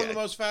that was one of the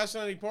most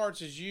fascinating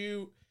parts. I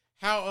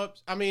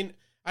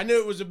knew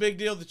it was a big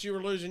deal that you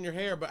were losing your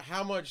hair, but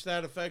how much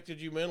that affected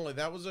you mentally.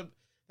 That was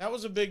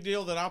a big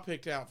deal that I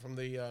picked out from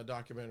the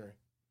documentary.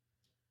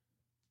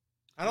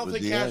 I don't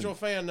think casual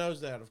fan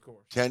knows that, of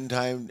course.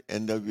 10-time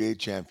NWA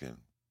champion.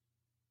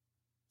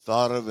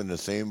 Thought of in the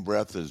same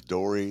breath as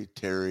Dory,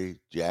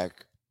 Terry,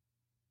 Jack,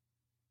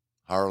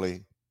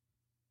 Harley.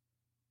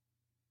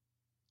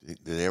 Did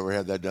they ever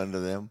have that done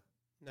to them?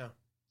 No.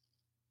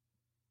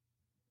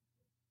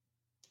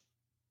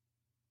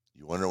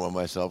 You wonder why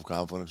my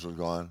self-confidence was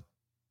gone?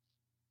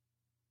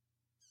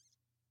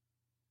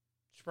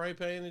 Spray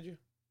painted you?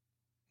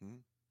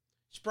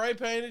 Spray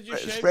painted you?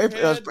 Spray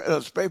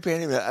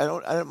painting me. I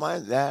don't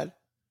mind that.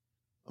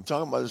 I'm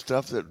talking about the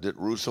stuff that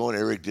Russo and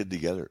Eric did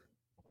together.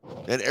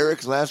 And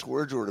Eric's last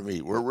words were to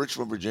me. We're in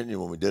Richmond, Virginia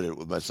when we did it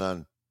with my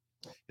son.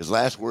 His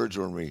last words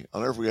were to me. I'll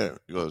never forget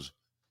it. He goes,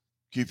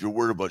 "Keep your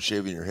word about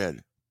shaving your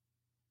head."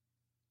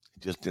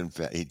 He just didn't.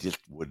 He just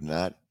would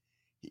not.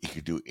 He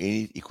could do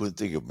any. He couldn't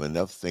think of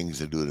enough things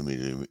to do to me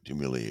to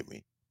humiliate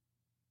me.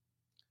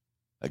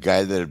 A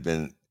guy that had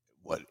been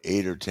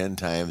 8 or 10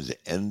 times the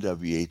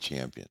NWA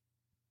champion,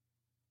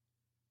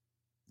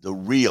 the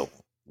real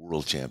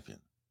world champion,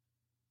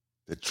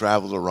 that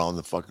traveled around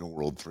the fucking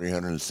world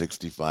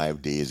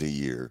 365 days a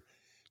year,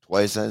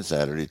 twice on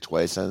Saturday,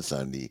 twice on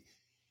Sunday,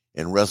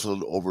 and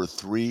wrestled over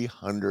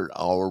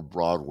 300-hour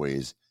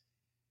Broadways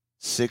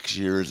 6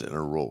 years in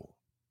a row.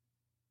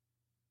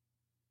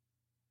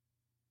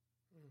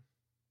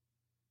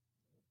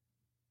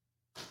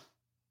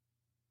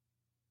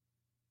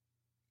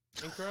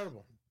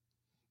 Incredible.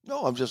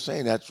 No, I'm just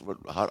saying that's what.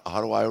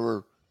 How do I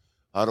ever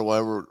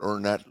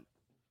earn that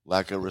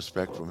lack of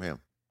respect from him?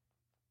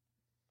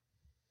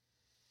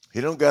 He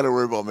don't got to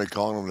worry about me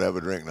calling him to have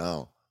a drink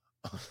now.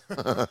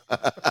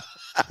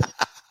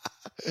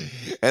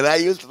 And I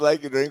used to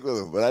like to drink with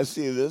him, but I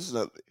see this.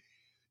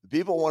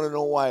 People want to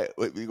know why.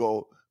 We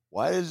go,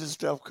 why does this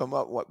stuff come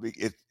up?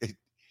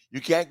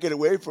 You can't get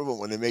away from it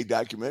when they make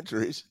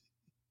documentaries.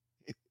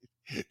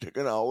 They're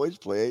going to always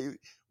play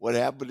what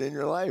happened in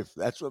your life.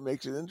 That's what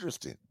makes it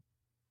interesting.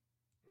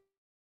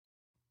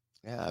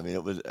 Yeah, I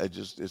mean,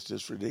 it's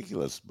just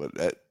ridiculous, but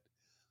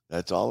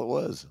that's all it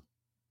was.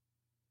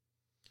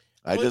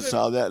 I just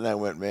saw that and I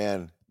went,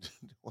 man,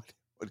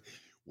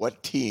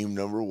 what team,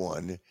 number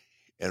one,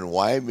 and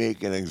why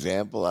make an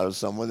example out of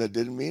someone that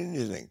didn't mean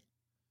anything,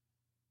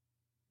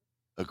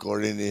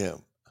 according to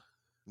him?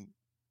 Do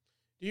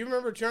you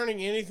remember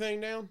turning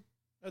anything down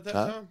at that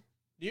time?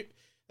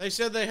 They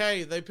said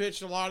they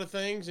pitched a lot of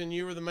things and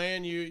you were the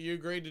man, you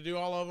agreed to do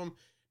all of them.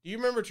 Do you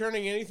remember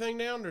turning anything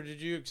down, or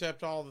did you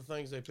accept all the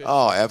things they pitched?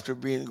 Oh, after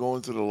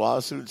going through the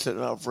lawsuit,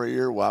 sitting out for a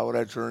year, why would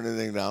I turn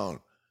anything down?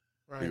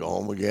 Right. You go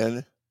home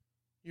again?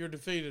 You're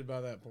defeated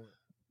by that point.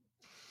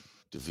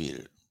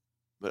 Defeated.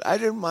 But I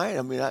didn't mind.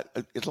 I mean,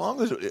 as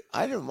long as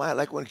I didn't mind.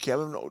 Like when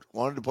Kevin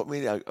wanted to put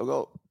me, I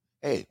go,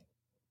 hey,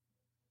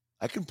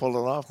 I can pull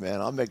it off,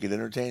 man. I'll make it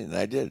entertaining. And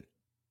I did.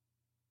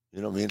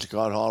 You know, me and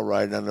Scott Hall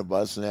riding on the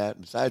bus and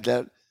that. Besides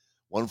that,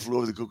 One Flew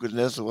Over the Cuckoo's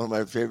Nest is one of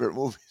my favorite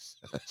movies.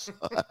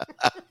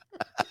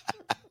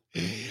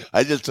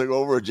 I just took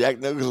over Jack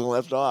Nicholson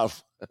left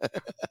off.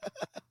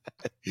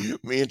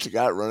 Me and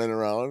Scott running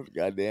around.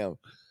 Goddamn.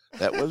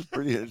 That was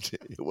pretty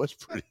entertaining. It was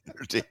pretty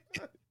entertaining.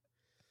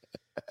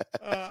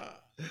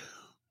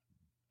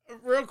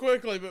 Real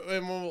quickly,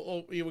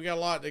 and we got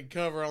a lot to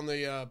cover on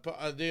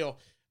the deal.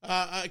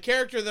 A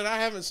character that I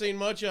haven't seen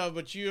much of,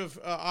 but you have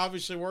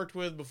obviously worked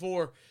with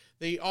before,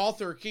 the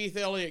author Keith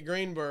Elliott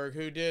Greenberg,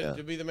 who did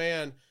To Be the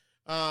Man.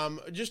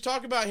 Just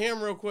talk about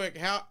him real quick.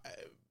 How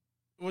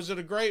was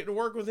it great to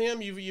work with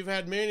him? You've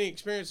had many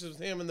experiences with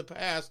him in the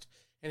past,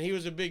 and he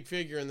was a big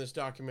figure in this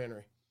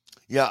documentary.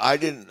 Yeah, I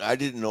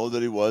didn't know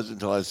that he was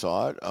until I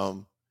saw it.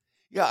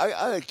 Yeah,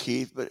 I like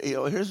Keith, but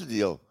here's the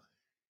deal.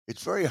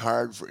 It's very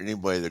hard for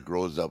anybody that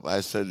grows up. I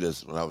said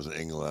this when I was in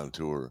England on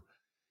tour.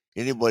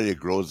 Anybody that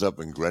grows up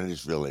in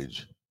Greenwich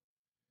Village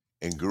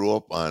and grew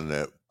up on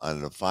the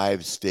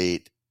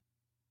 5-state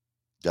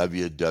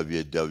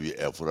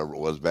WWWF, whatever it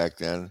was back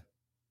then,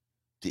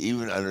 to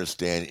even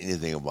understand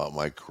anything about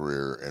my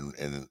career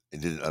and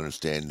didn't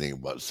understand anything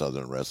about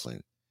Southern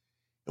wrestling.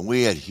 And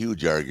we had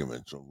huge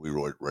arguments when we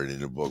were writing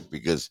the book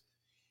because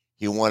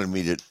he wanted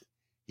me to.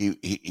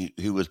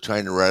 He was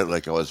trying to write it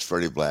like I was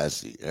Freddie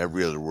Blassie.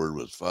 Every other word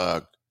was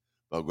fuck.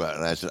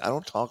 And I said, I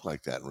don't talk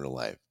like that in real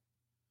life.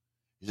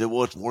 He said,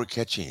 well, it's more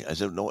catchy. I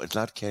said, no, it's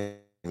not catchy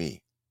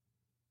me.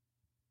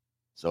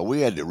 So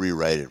we had to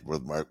rewrite it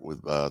with Mark.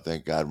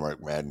 Thank God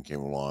Mark Madden came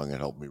along and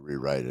helped me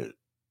rewrite it.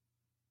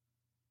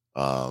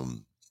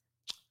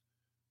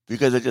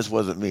 Because it just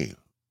wasn't me.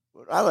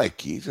 But I like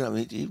Keith. I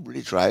mean, he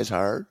really tries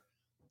hard,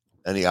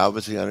 and he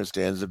obviously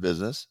understands the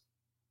business,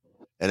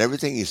 and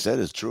everything he said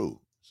is true.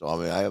 So, I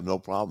mean, I have no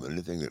problem with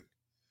anything that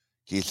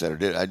Keith said or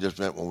did. I just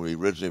meant when we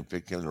originally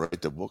picked him to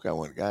write the book, I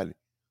went, God,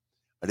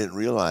 I didn't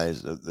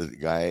realize that the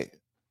guy,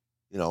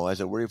 I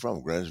said, where are you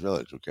from? Greenwich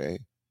Village, okay?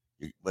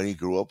 But he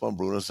grew up on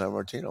Bruno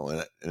Sammartino.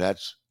 And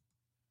that's,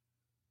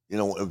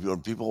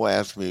 when people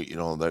ask me,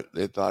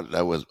 they thought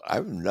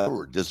I've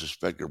never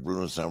disrespected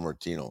Bruno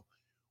Sammartino.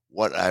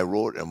 What I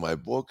wrote in my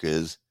book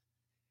is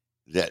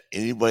that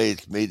anybody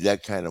that's made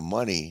that kind of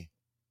money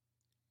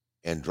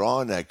and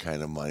drawn that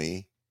kind of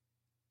money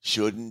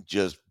shouldn't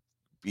just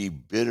be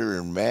bitter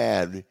and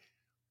mad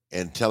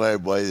and tell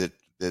everybody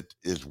that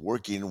is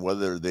working,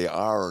 whether they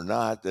are or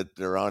not, that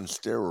they're on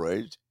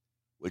steroids,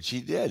 which he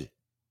did.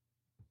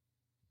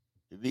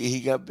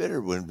 He got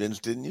bitter when Vince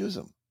didn't use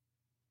them.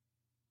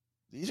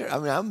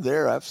 I'm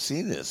there. I've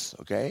seen this,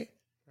 okay?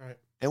 Right.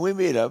 And we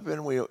made up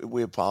and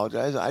we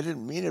apologized. I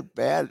didn't mean it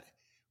bad.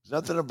 It's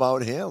nothing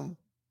about him.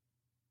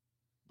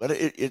 But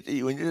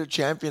when you're a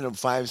champion of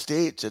 5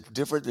 states, it's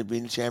different than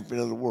being champion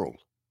of the world.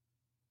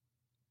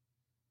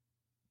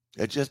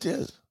 It just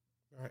is.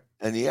 Right.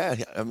 And yeah,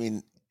 I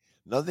mean,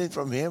 nothing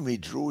from him. He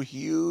drew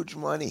huge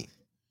money.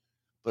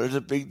 But there's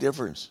a big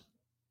difference.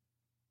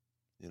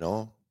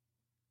 There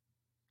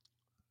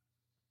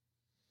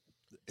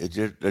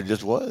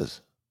just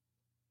was.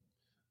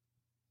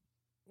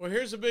 Well,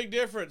 here's a big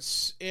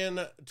difference. In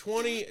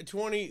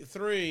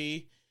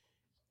 2023,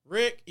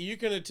 Rick, you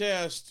can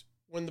attest,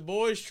 when the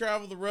boys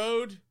travel the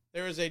road,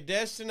 there is a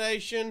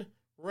destination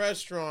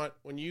restaurant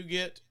when you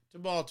get to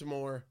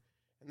Baltimore,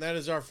 and that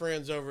is our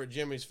friends over at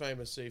Jimmy's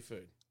Famous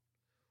Seafood.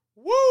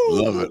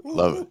 Woo!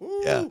 Love it.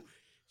 Yeah.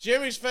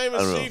 Jimmy's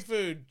Famous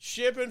Seafood,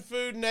 shipping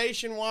food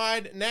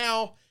nationwide.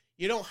 Now,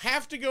 you don't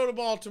have to go to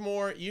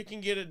Baltimore. You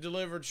can get it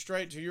delivered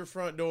straight to your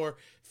front door.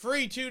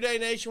 Free 2-day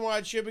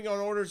nationwide shipping on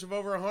orders of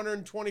over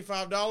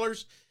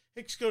 $125,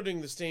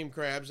 excluding the steamed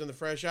crabs and the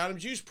fresh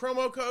items. Use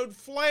promo code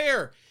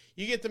FLAIR.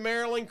 You get the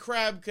Maryland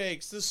crab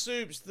cakes, the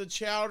soups, the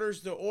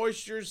chowders, the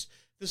oysters,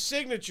 the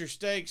signature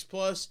steaks,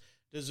 plus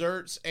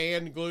desserts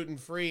and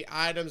gluten-free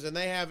items. And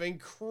they have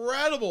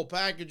incredible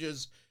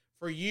packages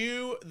for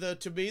you, the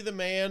To Be the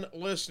Man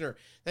listener.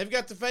 They've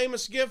got the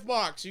famous gift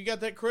box. You got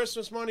that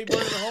Christmas money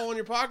burning a hole in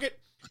your pocket?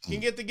 You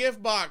can get the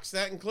gift box.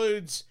 That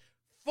includes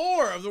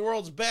 4 of the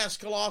world's best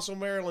Colossal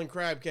Maryland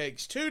crab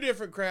cakes, 2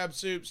 different crab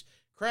soups,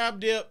 crab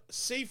dip,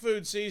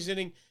 seafood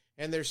seasoning,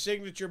 and their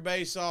signature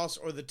bay sauce,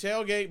 or the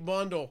tailgate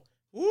bundle.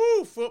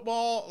 Woo!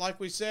 Football, like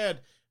we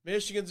said,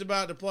 Michigan's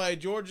about to play.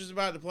 Georgia's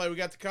about to play. We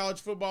got the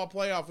college football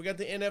playoff. We got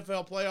the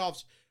NFL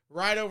playoffs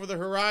right over the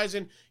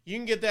horizon. You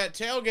can get that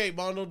tailgate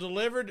bundle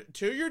delivered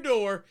to your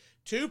door,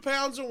 2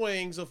 pounds of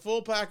wings, a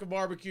full pack of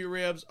barbecue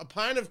ribs, a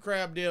pint of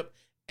crab dip,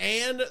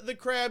 and the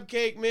crab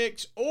cake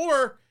mix.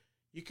 Or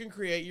you can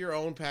create your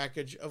own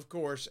package, of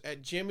course,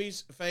 at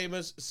Jimmy's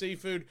Famous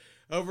Seafood.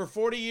 Over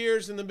 40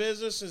 years in the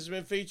business, has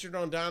been featured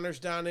on Diners,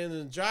 Dine-Ins,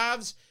 and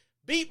Jives.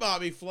 Beat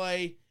Bobby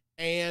Flay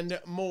and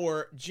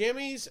more.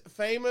 Jimmy's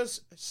Famous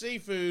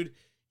Seafood.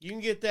 You can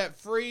get that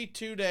free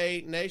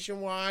 2-day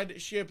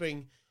nationwide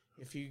shipping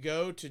if you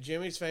go to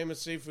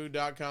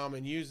jimmysfamousseafood.com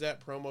and use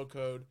that promo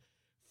code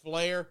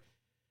FLAIR.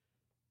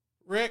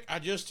 Rick, I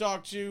just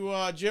talked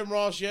to Jim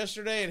Ross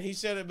yesterday, and he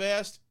said it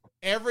best.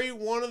 Every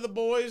one of the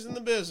boys in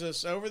the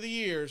business over the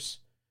years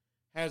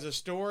has a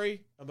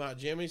story about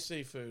Jimmy's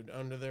Seafood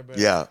under their belt.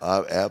 Yeah,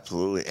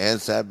 absolutely. And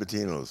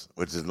Sabatino's,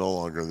 which is no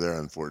longer there,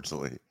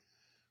 unfortunately.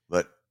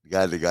 But,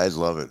 the guys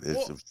love it.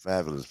 It's a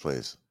fabulous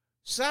place.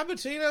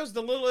 Sabatino's,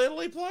 the Little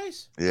Italy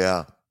place?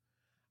 Yeah.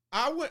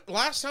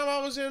 Last time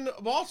I was in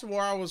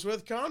Baltimore, I was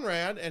with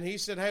Conrad, and he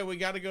said, hey, we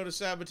got to go to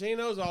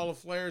Sabatino's, all of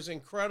Flair's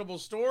incredible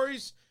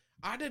stories.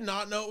 I did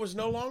not know it was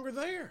no longer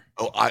there.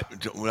 Oh,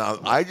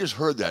 I just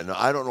heard that. Now,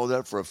 I don't know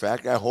that for a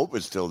fact. I hope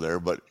it's still there,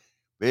 but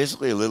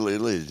basically Little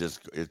Italy is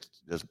it's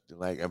just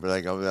like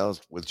everything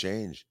else with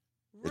change.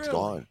 Really? It's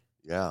gone.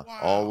 Yeah. Wow.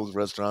 All those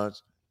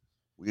restaurants.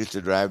 We used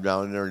to drive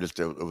down there and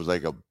it was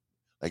like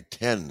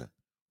 10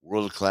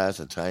 world-class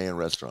Italian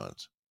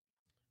restaurants.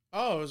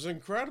 Oh, it was an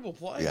incredible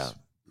place. Yeah.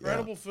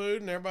 Incredible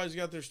food, and everybody's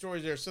got their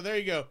stories there. So there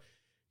you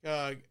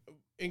go.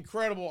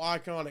 Incredible,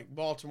 iconic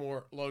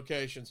Baltimore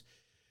locations.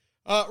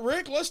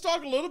 Rick, let's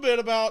talk a little bit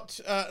about,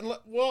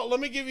 let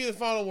me give you the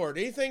final word.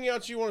 Anything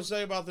else you want to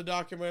say about the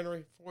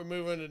documentary before we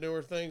move into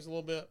newer things a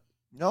little bit?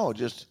 No,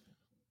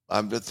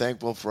 I'm just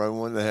thankful for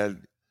everyone that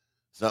had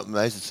something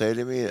nice to say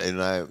to me. And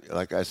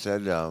like I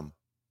said,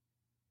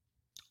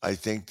 I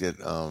think that,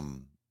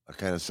 I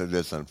kind of said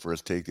this on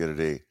First Take the other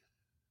day,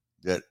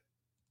 that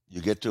you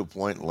get to a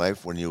point in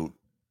life when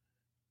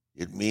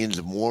it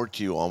means more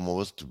to you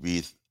almost to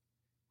be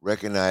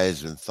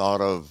recognized and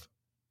thought of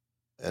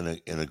in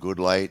a good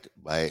light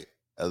by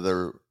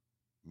other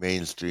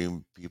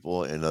mainstream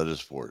people in other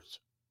sports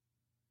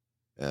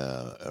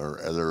or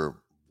other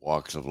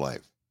walks of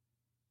life.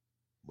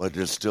 But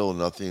there's still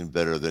nothing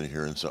better than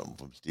hearing something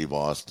from Steve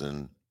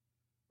Austin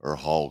or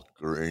Hulk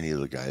or any of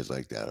the guys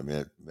like that. I mean,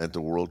 it meant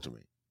the world to me.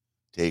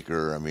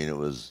 Taker, I mean, it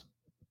was,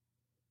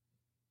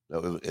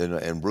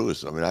 and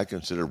Bruce. I mean, I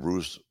consider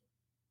Bruce,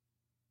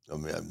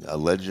 a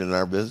legend in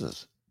our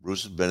business.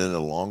 Bruce has been in it a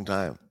long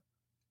time.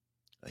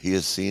 He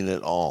has seen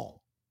it all.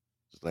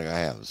 Like I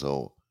have.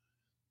 So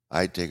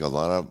I take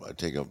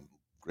a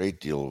great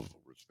deal of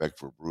respect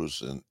for Bruce,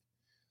 and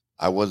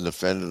I wasn't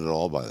offended at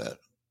all by that.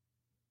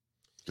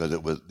 Because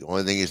it was the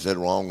only thing he said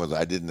wrong was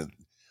I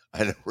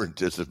never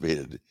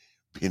anticipated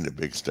being a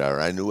big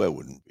star. I knew I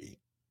wouldn't be.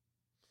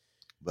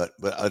 But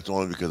that's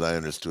only because I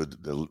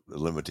understood the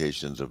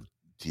limitations of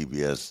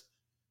TBS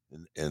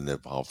and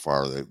how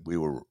far we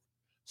were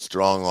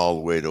strong all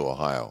the way to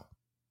Ohio.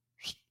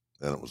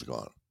 Then it was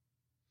gone.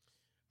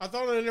 I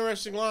thought an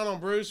interesting line on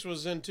Bruce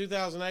was in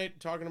 2008,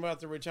 talking about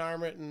the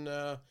retirement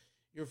and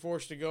you're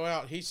forced to go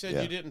out. He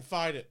said you didn't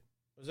fight it.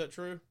 Was that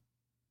true?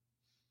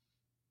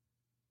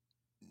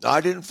 No,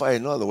 I didn't fight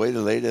it. No, the way they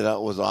laid it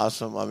out was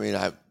awesome. I mean,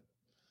 I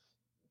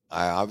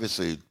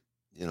obviously,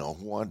 I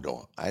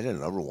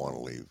didn't ever want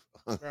to leave.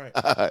 Right.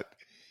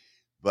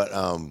 But,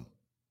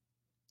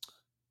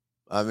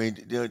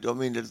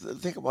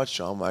 think about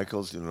Shawn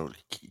Michaels,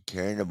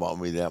 caring about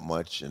me that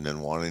much and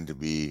then wanting to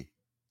be,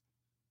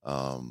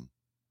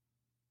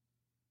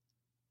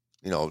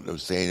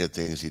 saying the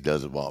things he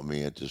does about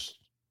me. It just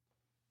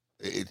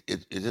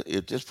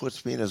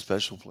puts me in a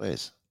special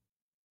place.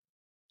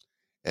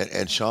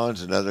 And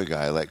Shawn's another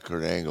guy like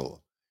Kurt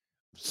Angle.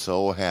 I'm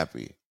so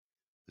happy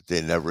that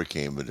they never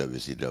came to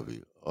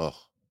WCW. Oh,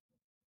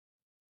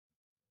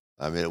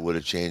 I mean, it would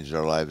have changed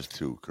our lives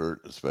too.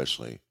 Kurt,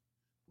 especially,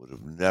 would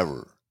have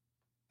never,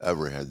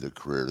 ever had the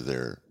career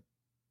there.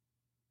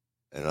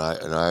 And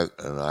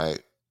I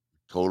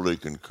totally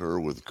concur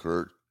with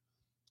Kurt.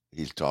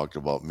 He's talked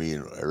about me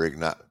and Eric,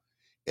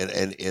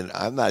 and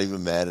I'm not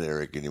even mad at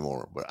Eric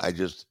anymore. But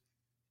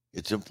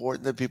it's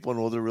important that people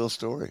know the real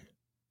story.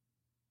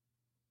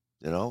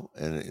 And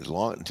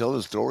until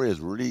the story is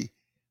really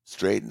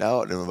straightened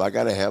out, and if I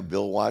got to have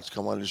Bill Watts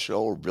come on the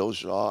show or Bill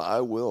Shaw, I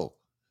will.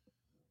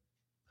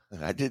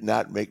 And I did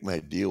not make my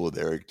deal with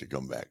Eric to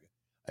come back.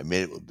 I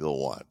made it with Bill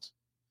Watts,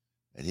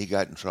 and he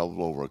got in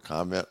trouble over a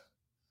comment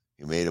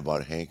he made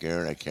about Hank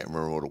Aaron. I can't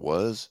remember what it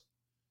was.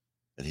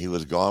 And he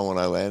was gone when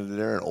I landed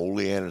there, and Ole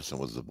Anderson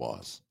was the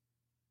boss.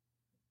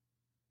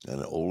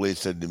 And Ole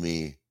said to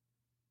me,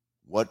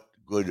 "What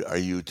good are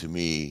you to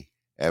me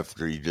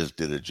after you just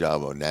did a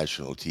job on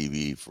national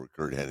TV for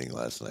Kurt Hennig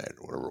last night,"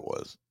 or whatever it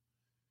was?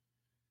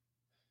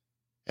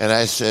 And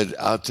I said,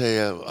 "I'll tell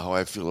you how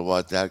I feel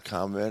about that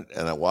comment."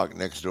 And I walked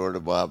next door to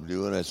Bob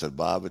Dew, and I said,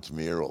 "Bob, it's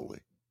me or Ole.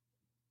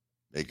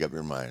 Make up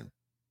your mind.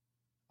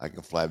 I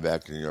can fly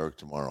back to New York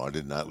tomorrow. I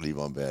did not leave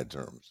on bad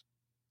terms."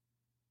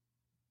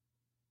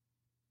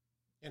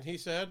 And he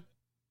said,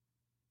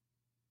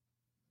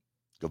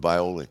 "Goodbye,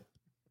 Ole."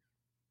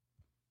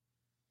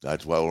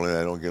 That's why Ole and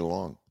I don't get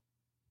along.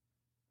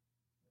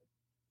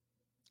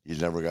 He's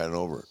never gotten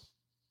over it.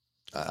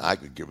 I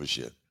could give a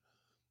shit.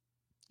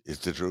 It's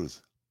the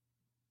truth.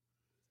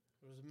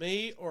 it was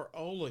me or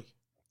Ole?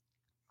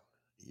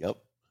 Yep.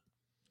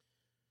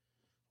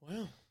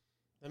 Well,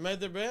 They made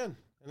their bed,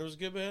 and it was a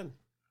good bed.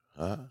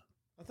 Huh?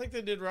 I think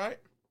they did right.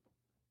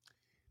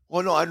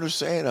 Well, no, I'm just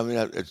saying. I mean,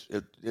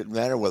 it didn't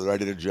matter whether I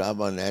did a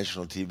job on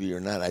national TV or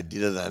not. I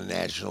did it on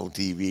national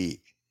TV.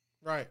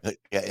 Right.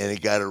 Yeah, and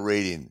it got a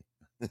rating.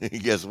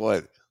 Guess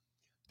what?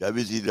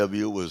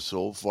 WCW was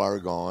so far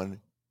gone.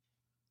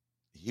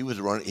 He was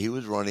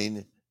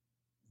running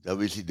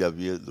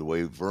WCW the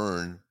way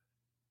Vern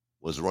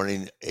was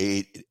running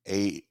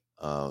the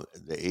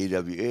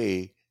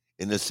AWA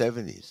in the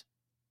 70s.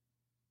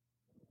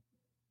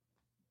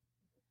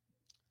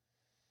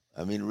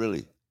 I mean,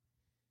 really.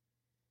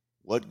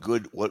 What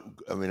good?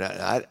 I mean,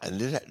 and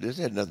this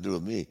had nothing to do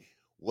with me.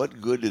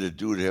 What good did it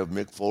do to have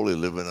Mick Foley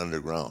living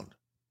underground?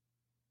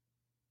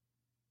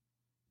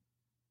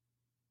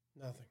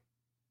 Nothing.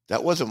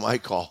 That wasn't my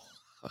call.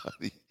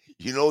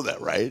 You know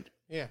that, right?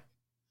 Yeah.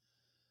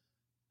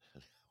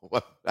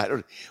 What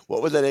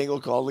was that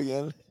angle called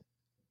again?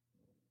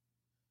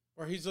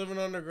 Where he's living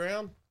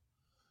underground?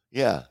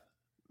 Yeah.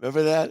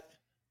 Remember that?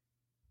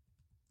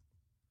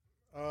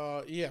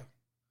 Yeah.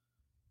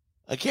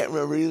 I can't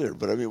remember either,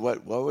 but I mean, why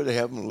would they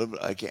have him live?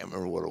 I can't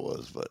remember what it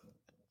was, but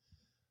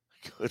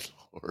good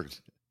Lord.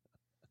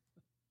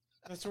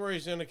 That's where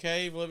he's in a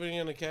cave, living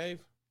in a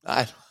cave?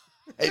 I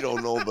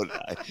don't know, but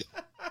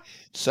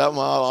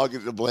somehow I'll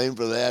get the blame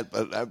for that,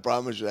 but I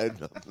promise you I had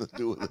nothing to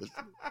do with it.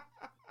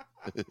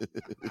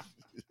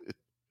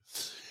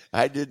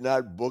 I did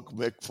not book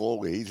Mick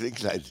Foley. He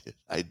thinks I did.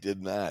 I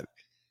did not.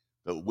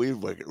 But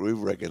we've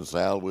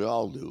reconciled. We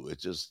all do.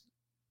 It's just,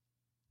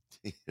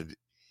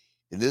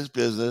 in this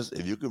business,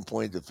 if you can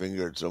point the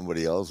finger at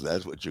somebody else,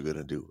 that's what you're going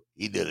to do.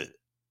 He did it.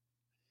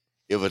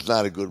 If it's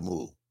not a good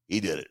move, he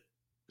did it.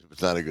 If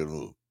it's not a good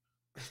move.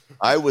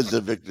 I was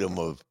the victim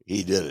of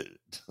he did it.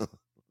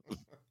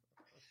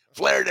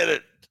 Flair did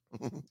it.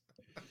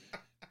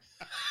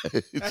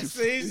 That's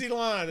the easy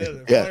line,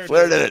 isn't it? Yeah,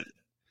 Flair did it.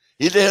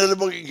 He's the head of the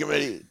booking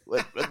committee.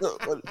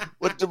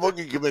 What's the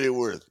booking committee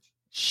worth?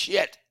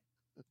 Shit.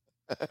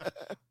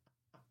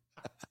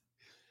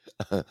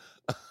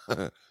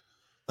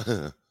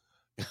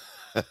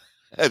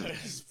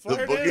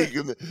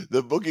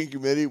 The booking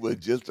committee was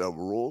just a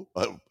rule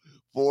of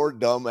 4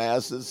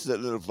 dumbasses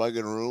sitting in a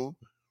fucking room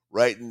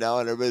writing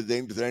down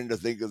everything, trying to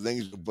think of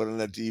things to put on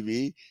the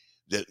TV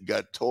that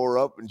got tore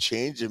up and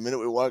changed the minute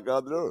we walked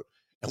out the door.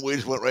 And we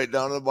just went right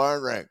down to the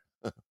barn rack.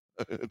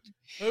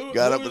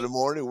 Got up in the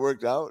morning,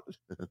 worked out.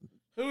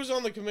 Who was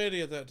on the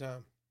committee at that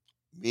time?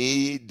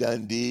 Me,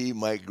 Dundee,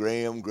 Mike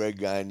Graham, Greg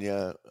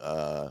Gagne,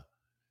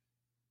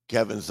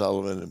 Kevin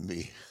Sullivan, and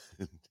me.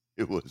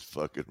 It was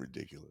fucking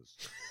ridiculous.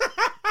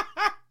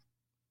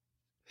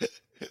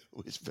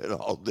 We spent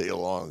all day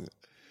long.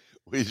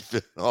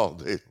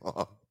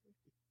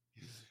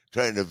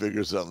 Trying to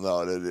figure something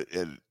out.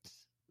 And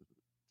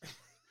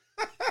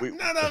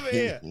None of it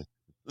yet.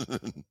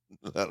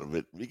 None of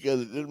it,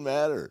 because it didn't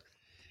matter.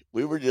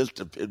 We were just,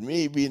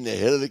 me being the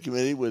head of the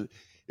committee,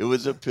 it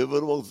was a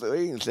pivotal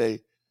thing and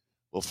say,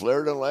 well,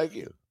 Flair don't like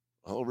you.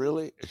 Oh,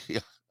 really? Yeah,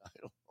 I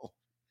don't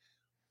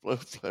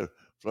know.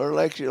 Flair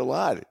likes you a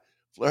lot.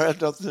 Flair has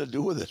nothing to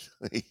do with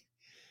it.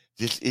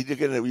 He's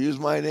going to use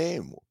my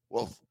name.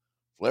 Well,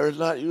 Flair's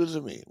not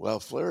using me. Well,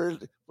 Flair's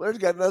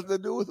got nothing to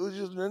do with who's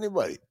using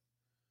anybody.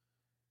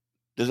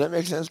 Does that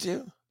make sense to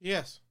you?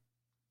 Yes.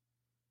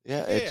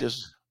 Yeah, it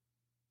just...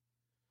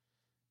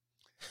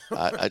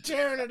 We're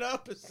tearing it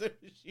up as soon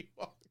as you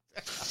walk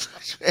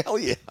out. Hell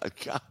yeah.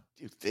 God,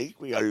 do you think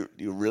we are? Do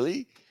you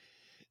really?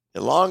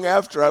 And long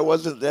after I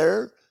wasn't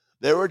there,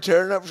 they were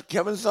tearing up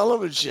Kevin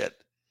Sullivan shit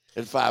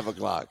at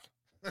 5:00.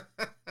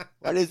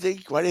 Why do you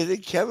think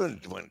Kevin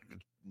went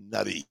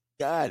nutty?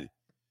 God.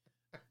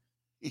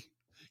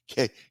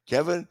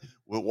 Kevin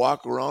would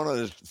walk around on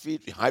his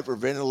feet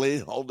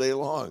hyperventilating all day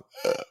long.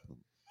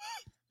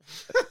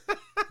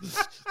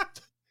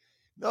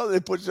 No,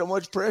 they put so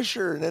much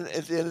pressure, and then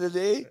at the end of the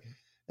day,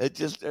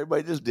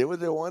 everybody just did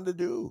what they wanted to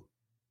do.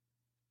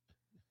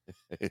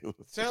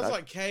 Sounds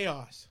like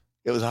chaos.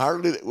 It was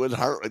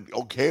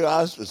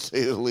chaos to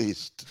say the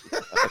least.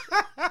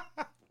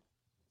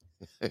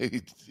 Let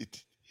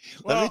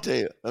me tell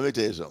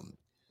you something.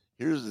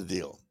 Here's the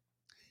deal.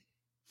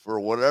 For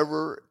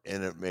whatever,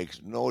 and it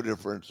makes no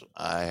difference.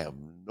 I have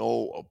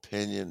no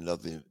opinion,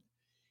 nothing.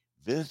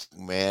 Vince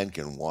McMahon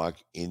can walk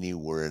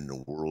anywhere in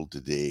the world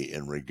today,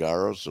 and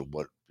regardless of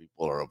what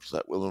people are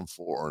upset with him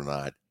for or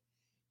not,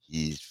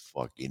 he's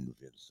fucking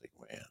Vince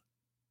McMahon.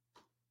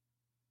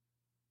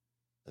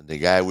 And the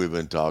guy we've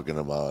been talking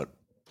about,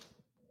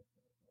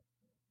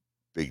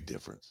 big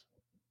difference.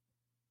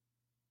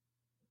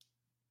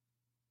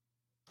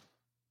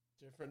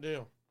 Different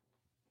deal.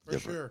 For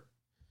Different. sure.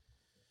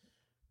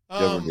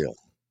 Different deal.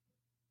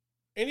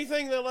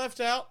 Anything that left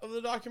out of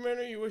the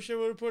documentary you wish they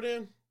would have put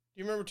in? Do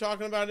you remember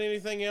talking about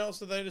anything else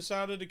that they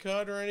decided to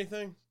cut or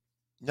anything?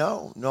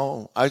 No.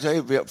 I tell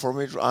you, for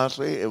me,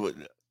 honestly,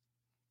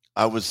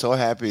 I was so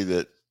happy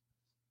that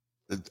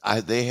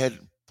they had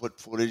put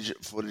footage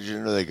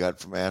in there they got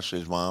from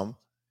Ashley's mom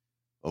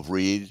of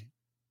Reed.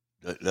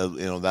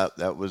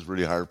 That was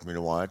really hard for me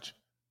to watch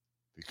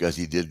because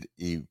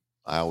he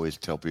I always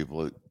tell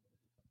people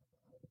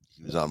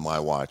he was on my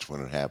watch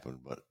when it happened,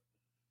 but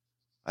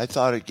I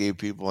thought it gave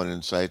people an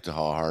insight to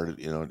how hard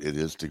it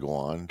is to go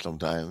on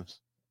sometimes.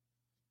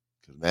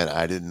 Because, man,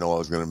 I didn't know I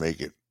was going to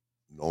make it.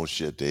 No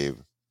shit, Dave.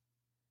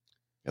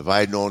 If I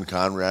had known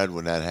Conrad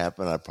when that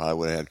happened, I probably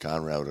would have had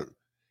Conrad.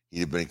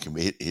 He'd been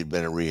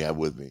in rehab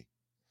with me.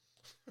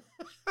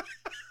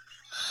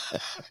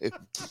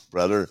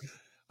 Brother,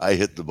 I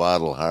hit the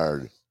bottle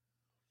hard.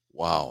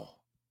 Wow.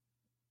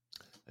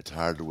 It's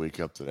hard to wake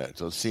up to that.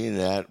 So seeing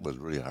that was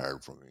really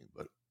hard for me,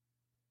 but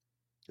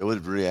it was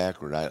really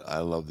accurate. I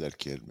love that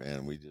kid,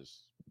 man. We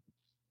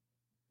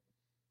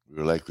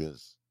were like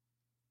this.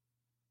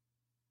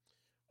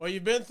 Well,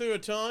 you've been through a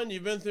ton.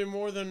 You've been through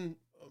more than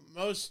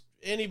most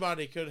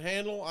anybody could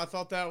handle. I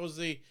thought that was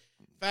the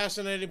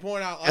fascinating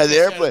point.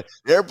 The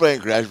airplane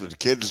crash was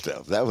kid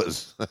stuff. That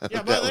was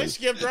they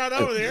skipped right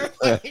over the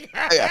airplane.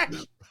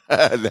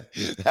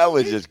 That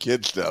was just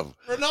kid stuff.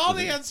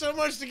 Ronaldo had so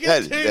much to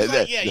get to. He's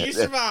like, you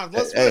survived.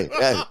 Let's move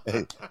on.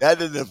 That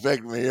didn't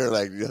affect me here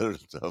like the other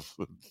stuff.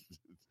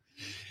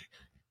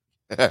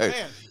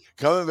 Man.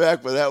 Coming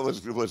back, but that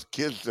was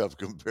kid stuff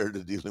compared to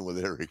dealing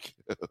with Eric.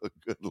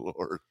 Good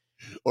Lord.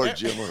 Or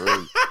Jim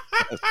Hurd.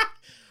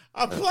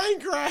 A plane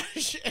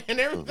crash and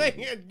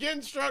everything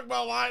getting struck by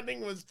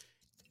lightning was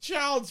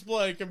child's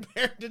play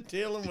compared to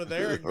dealing with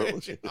Eric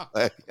Bischoff.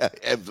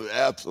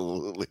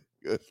 Absolutely.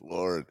 Good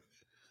Lord.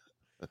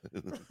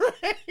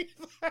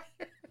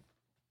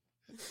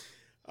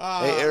 Hey,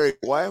 Eric,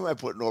 why am I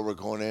putting over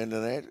Conan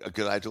tonight?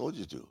 Because I told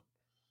you to.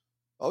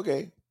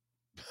 Okay.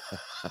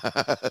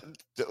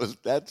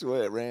 That's the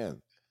way it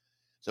ran.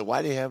 So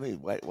why do you have me?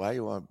 Why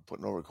you want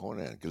putting over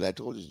Conan? Because I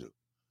told you to.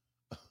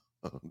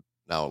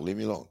 Now leave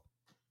me alone.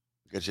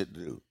 Got shit to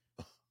do.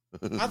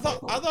 I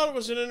thought it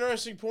was an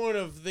interesting point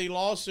of the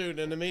lawsuit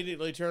and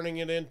immediately turning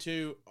it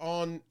into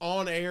on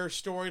air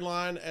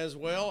storyline as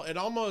well. It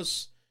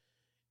almost,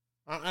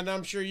 and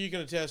I'm sure you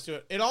can attest to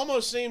it. It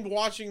almost seemed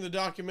watching the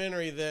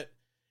documentary that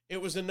it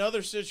was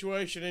another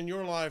situation in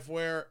your life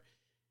where,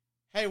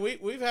 hey,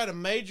 we've had a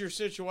major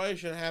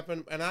situation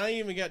happen, and I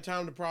ain't even got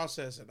time to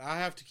process it. I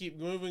have to keep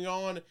moving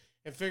on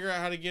and figure out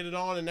how to get it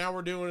on, and now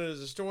we're doing it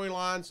as a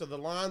storyline, so the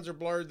lines are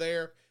blurred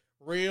there,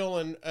 real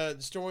and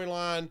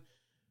storyline.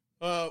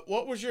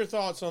 What was your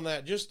thoughts on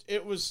that?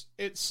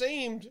 It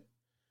seemed,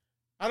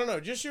 I don't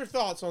know, just your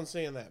thoughts on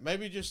seeing that.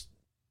 Maybe just.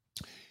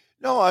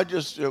 No, it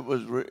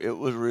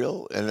was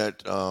real, and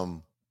that,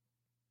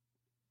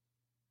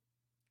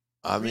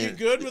 Were you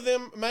good with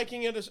them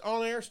making it an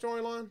on-air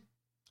storyline?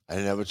 I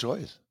didn't have a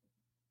choice.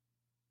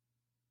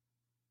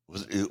 I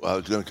was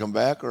going to come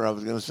back or I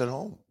was going to sit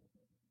home.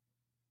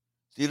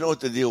 So you know what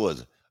the deal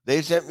was?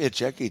 They sent me a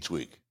check each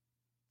week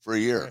for a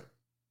year. Right.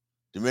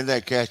 The minute I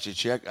cashed a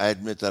check, I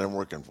admit that I'm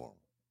working for them.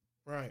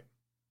 Right.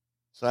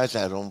 So I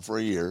sat home for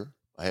a year.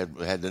 I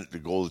had the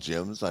gold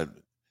gyms. I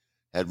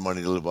had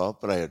money to live off,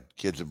 but I had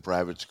kids in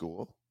private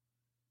school.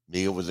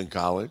 Mia was in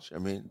college. I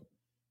mean,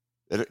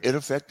 it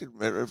affected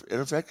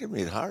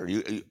me hard.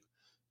 You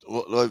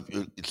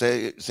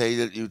say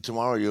that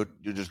tomorrow you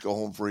just go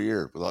home for a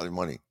year without any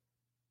money.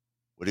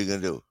 What are you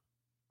gonna do?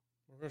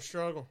 We're gonna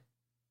struggle.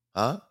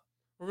 Huh?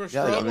 We're gonna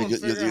struggle and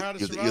figure out how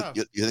to survive.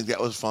 You think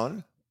that was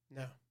fun?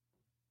 No.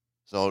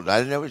 So I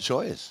didn't have a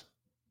choice.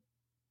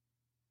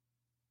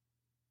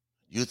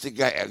 You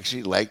think I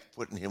actually liked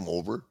putting him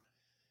over?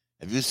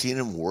 Have you seen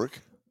him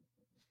work?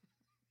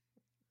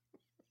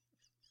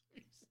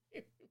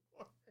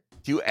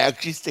 Do you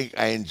actually think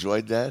I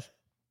enjoyed that?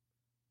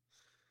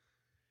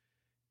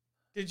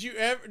 Did you,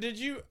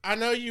 I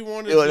know you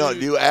wanted to.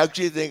 Do you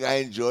actually think I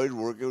enjoyed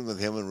working with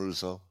him and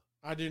Russo?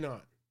 I do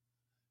not.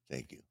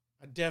 Thank you.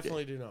 I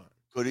definitely do not.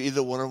 Could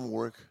either one of them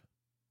work?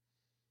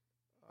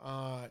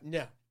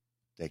 No.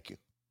 Thank you.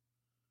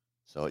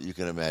 So you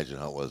can imagine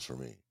how it was for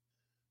me.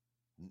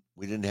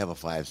 We didn't have a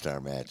 5-star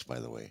match, by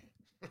the way.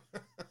 The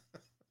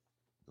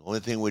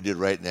only thing we did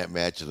right in that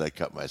match is I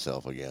cut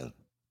myself again.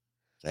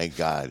 Thank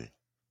God.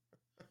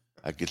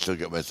 I could still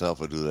get myself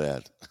to do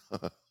that.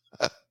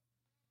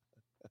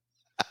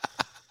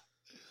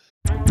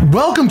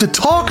 Welcome to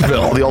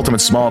Talkville, the ultimate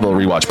Smallville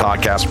rewatch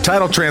podcast.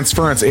 Title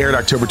Transference aired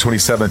October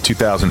 27,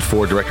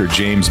 2004. Director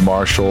James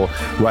Marshall,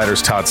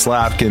 writers Todd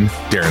Slavkin,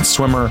 Darren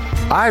Swimmer.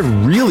 I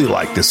really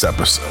like this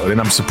episode,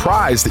 and I'm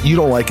surprised that you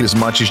don't like it as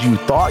much as you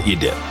thought you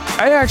did.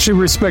 I actually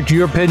respect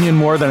your opinion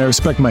more than I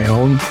respect my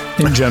own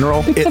in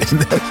general.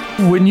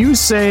 When you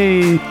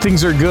say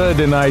things are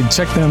good and I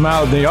check them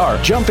out, they are.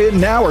 Jump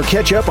in now or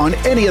catch up on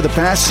any of the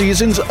past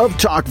seasons of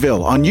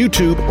Talkville on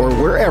YouTube or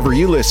wherever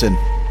you listen.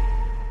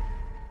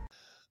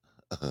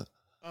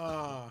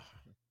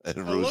 And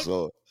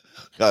Russo.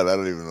 God, I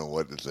don't even know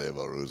what to say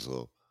about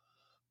Russo.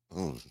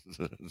 Come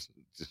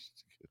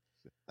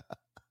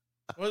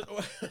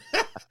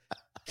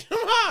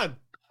on.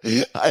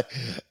 I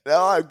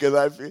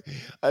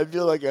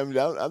feel like I'm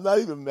down. I'm not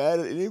even mad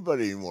at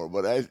anybody anymore.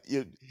 But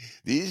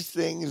these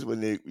things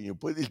when you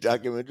put these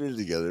documentaries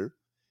together,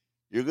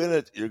 you're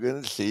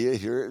gonna see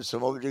it, hear it.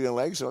 Some of it you're gonna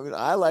like. Some of it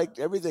I liked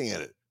everything in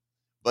it,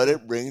 but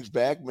it brings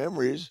back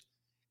memories,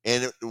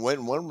 And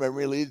when one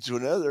memory leads to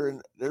another,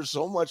 and there's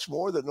so much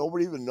more that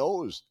nobody even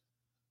knows.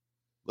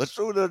 Let's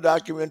look at a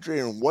documentary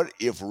and what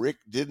if Rick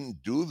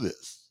didn't do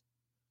this?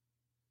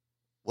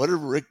 What if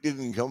Rick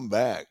didn't come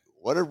back?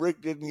 What if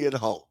Rick didn't get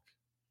Hulk?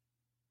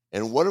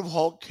 And what if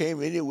Hulk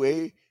came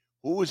anyway?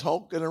 Who was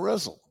Hulk going to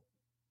wrestle?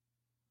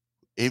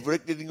 If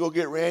Rick didn't go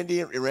get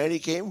Randy and Randy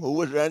came, who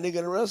was Randy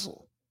going to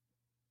wrestle?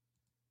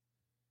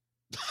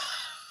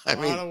 A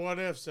lot of what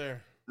ifs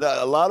there.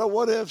 A lot of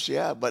what ifs,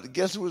 yeah. But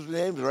guess whose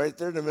name's right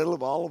there in the middle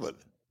of all of it?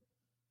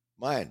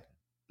 Mine.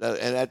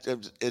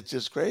 And it's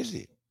just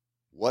crazy.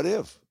 What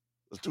if?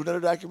 Let's do another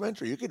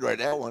documentary. You could write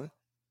that one.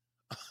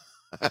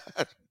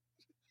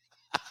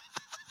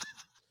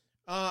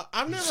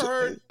 I've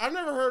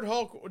never heard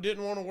Hulk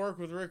didn't want to work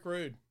with Rick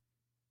Rude.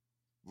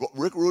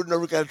 Rick Rude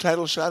never got a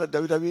title shot at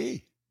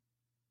WWE.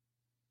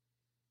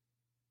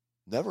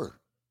 Never.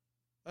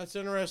 That's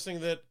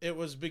interesting that it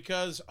was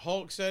because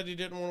Hulk said he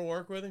didn't want to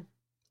work with him.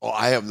 Oh,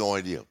 I have no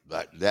idea.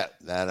 That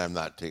I'm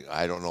not taking.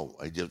 I don't know.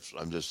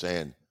 I'm just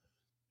saying.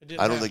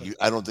 I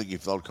don't think he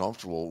felt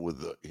comfortable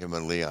with him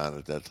and Leon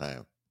at that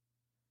time.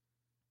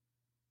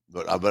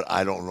 But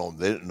I don't know.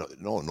 They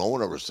didn't know. No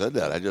one ever said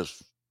that.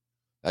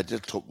 That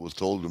just was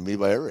told to me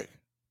by Eric.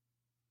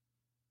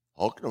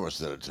 Hulk never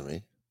said it to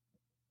me.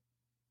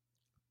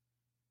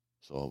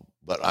 So,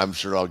 but I'm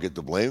sure I'll get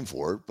the blame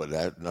for it. But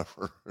I've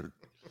never.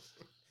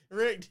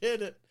 Rick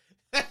did it.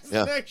 That's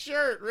the next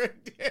shirt.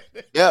 Rick did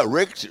it. Yeah,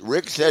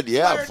 Rick said,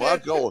 "Yeah,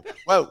 fuck. Oh,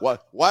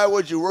 why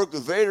would you work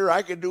with Vader?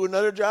 I could do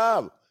another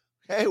job."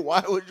 Hey,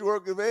 why would you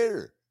work with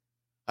Vader?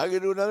 I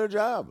could do another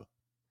job.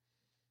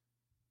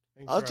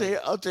 I'll tell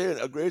you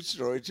a great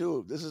story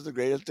too. This is the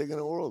greatest thing in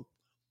the world.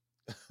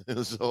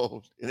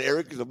 So, and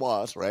Eric is the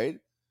boss, right?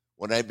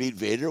 When I beat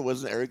Vader,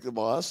 wasn't Eric the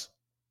boss?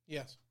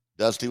 Yes.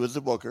 Dusty was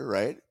the booker,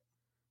 right?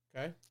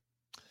 Okay.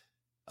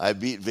 I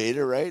beat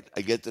Vader, right?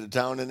 I get to the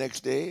town the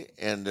next day,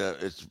 and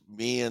it's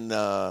me and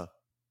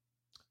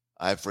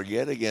I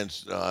forget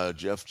against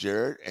Jeff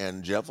Jarrett,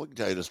 and Jeff will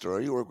tell you the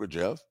story. You work with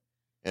Jeff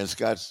and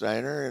Scott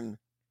Steiner, and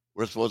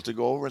we're supposed to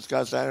go over, and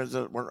Scott Steiner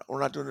said, we're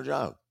not doing the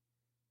job.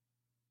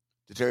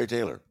 To Terry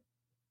Taylor.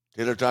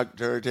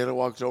 Terry Taylor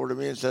walks over to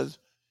me and says,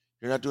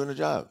 "You're not doing the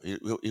job.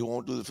 He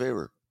won't do the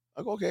favor."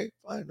 I go, "Okay,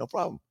 fine, no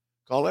problem.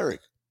 Call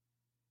Eric."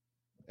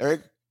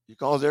 He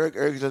calls Eric.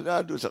 Eric says,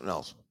 "No, do something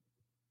else."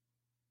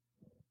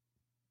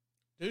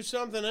 Do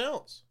something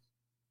else.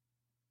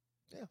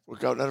 Yeah,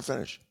 work out another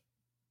finish.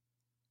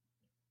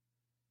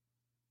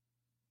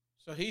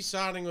 So he's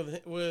siding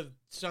with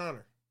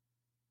Steiner.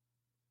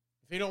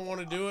 If he don't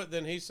want to do it,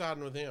 then he's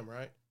siding with him,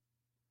 right?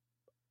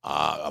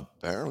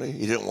 Apparently,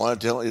 he didn't want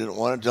to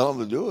tell him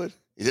to do it.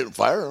 He didn't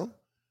fire him.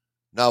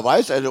 Now, if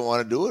I said I didn't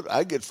want to do it,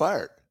 I'd get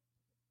fired,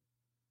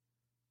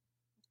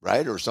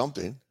 right, or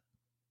something.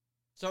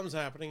 Something's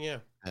happening, yeah.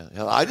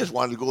 Hell, I just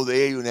wanted to go to the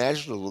AAU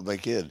Nationals with my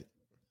kid.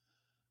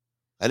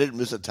 I didn't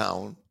miss a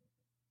town.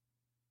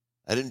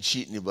 I didn't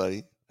cheat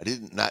anybody. I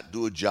did not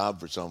do a job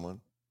for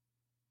someone.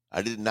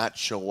 I did not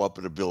show up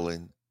at a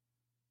building.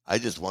 I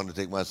just wanted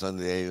to take my son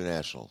to the AAU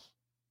Nationals,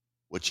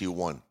 which he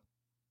won.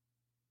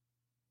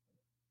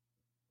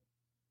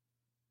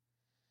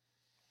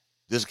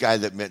 This guy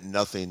that meant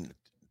nothing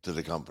to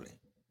the company.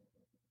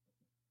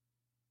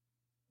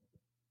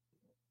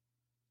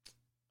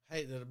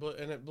 Hey,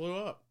 it blew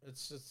up.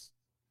 It's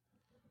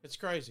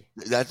crazy.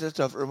 That's the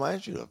stuff it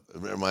reminds you of.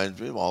 It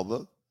reminds me of all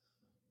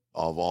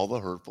the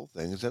hurtful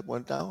things that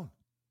went down.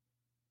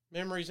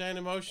 Memories and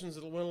emotions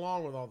that went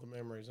along with all the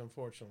memories,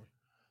 unfortunately.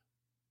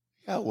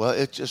 Yeah, well,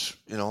 it just,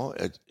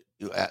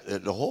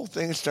 the whole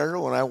thing started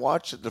when I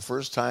watched it the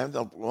first time.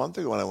 The one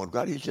thing when I went,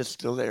 God, he's just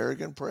still the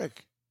arrogant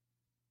prick.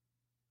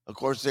 Of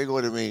course, they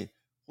go to me,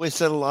 we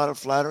said a lot of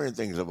flattering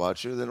things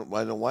about you. Then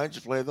why don't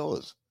you play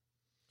those?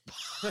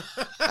 Why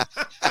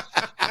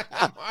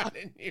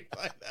didn't you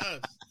play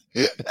those?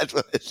 That's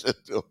what I said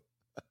to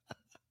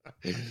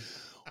them.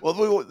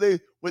 Well,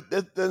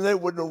 then they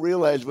wouldn't have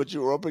realized what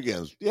you were up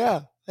against.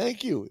 Yeah,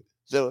 thank you.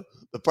 So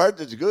the part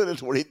that's good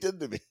is what he did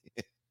to me.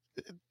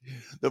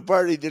 The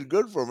part he did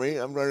good for me,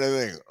 I'm trying to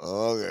think.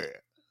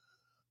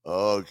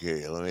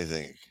 Okay, let me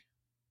think.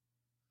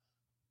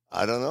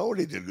 I don't know what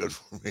he did good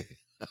for me.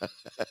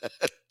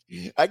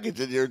 I could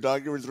sit here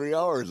talking for 3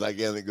 hours. I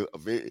can't think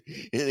of anything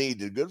he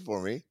did good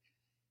for me.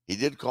 He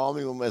did call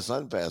me when my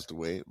son passed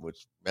away,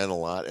 which meant a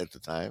lot at the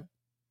time.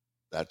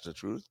 That's the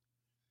truth.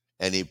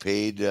 And he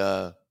paid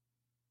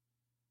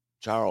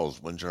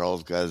Charles when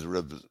Charles got his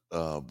ribs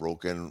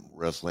broken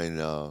wrestling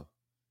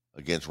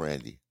against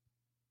Randy.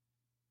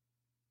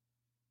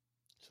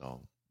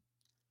 So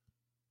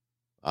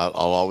I'll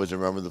always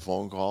remember the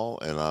phone call,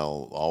 and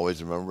I'll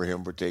always remember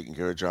him for taking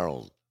care of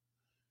Charles.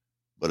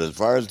 But as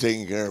far as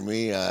taking care of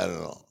me, I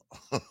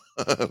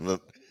don't know.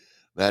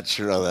 Not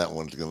sure how that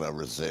one's going to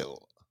ever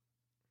sail.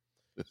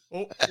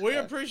 Well, we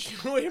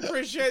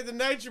appreciate the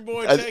Nature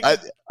Boy taking.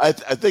 I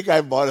think I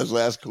bought his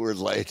last Coors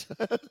Light.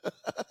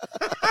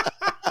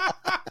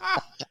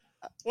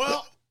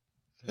 Well,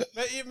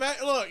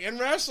 look, in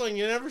wrestling,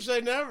 you never say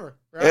never.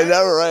 Right? Hey,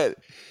 never, right?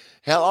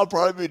 Hell, I'll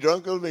probably be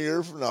drunk a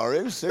year from now, or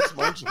maybe 6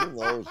 months. Who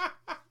knows?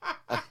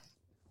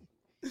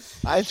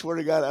 I swear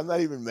to God, I'm not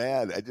even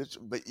mad.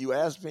 But you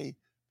asked me,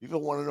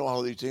 people want to know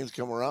how these things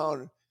come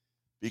around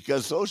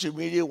because social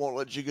media won't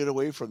let you get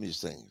away from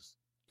these things.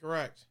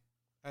 Correct.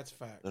 That's a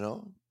fact. You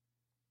know?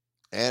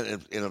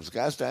 And if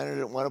Scott Steiner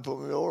didn't want to put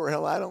me over,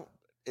 hell,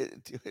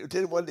 it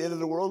didn't want the end of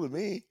the world with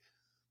me,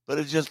 but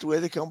it's just the way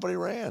the company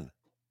ran.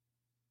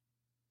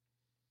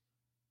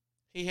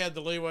 He had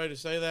the leeway to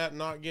say that and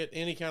not get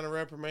any kind of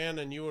reprimand,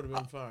 and you would have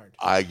been fired.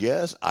 I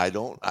guess I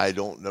don't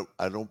know.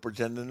 I don't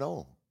pretend to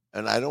know,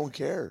 and I don't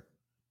care.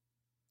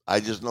 I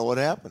just know what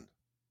happened.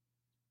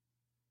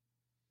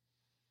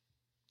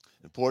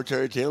 And poor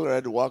Terry Taylor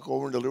had to walk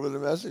over and deliver the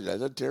message. I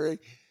said, Terry,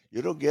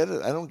 you don't get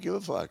it. I don't give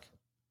a fuck.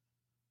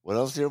 What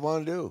else do you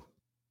want to do?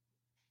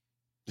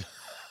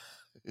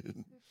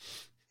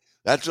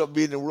 That's what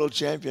being the world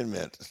champion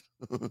meant.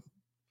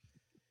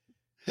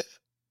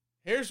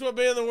 Here's what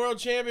being the world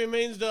champion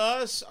means to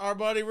us. Our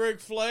buddy Ric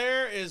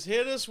Flair has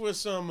hit us with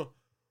some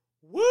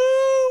woo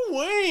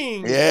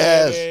wings.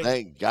 Yes, baby.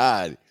 Thank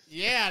God.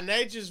 Yeah,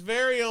 Nature's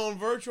very own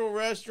virtual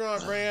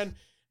restaurant brand,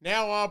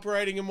 now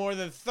operating in more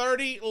than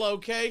 30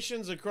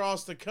 locations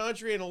across the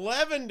country in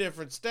 11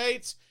 different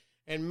states,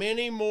 and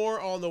many more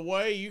on the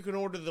way. You can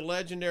order the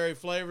legendary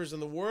flavors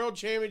in the World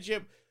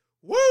Championship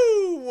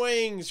woo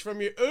wings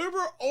from your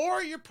Uber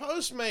or your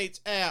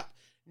Postmates app.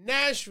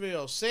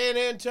 Nashville, San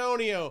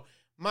Antonio,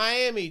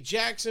 Miami,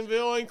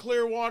 Jacksonville, and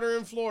Clearwater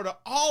in Florida,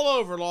 all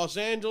over Los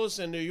Angeles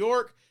and New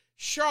York,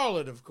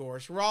 Charlotte, of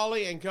course,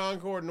 Raleigh and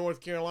Concord, North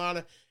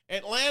Carolina,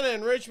 Atlanta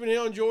and Richmond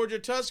Hill in Georgia,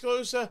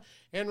 Tuscaloosa,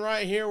 and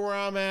right here where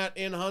I'm at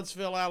in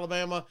Huntsville,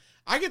 Alabama.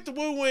 I get the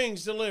woo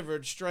wings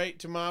delivered straight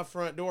to my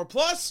front door.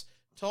 Plus,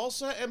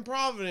 Tulsa and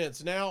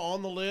Providence now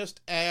on the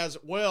list as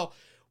well.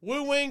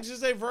 Woo Wings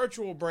is a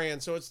virtual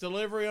brand, so it's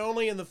delivery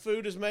only, and the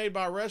food is made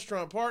by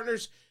restaurant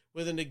partners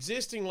with an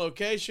existing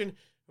location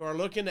who are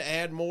looking to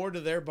add more to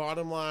their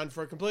bottom line.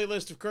 For a complete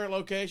list of current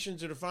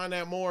locations or to find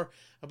out more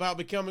about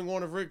becoming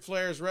one of Ric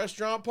Flair's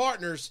restaurant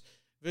partners,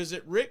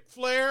 visit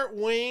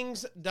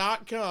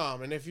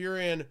RicFlairWings.com. And if you're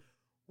in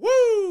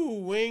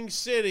Woo Wing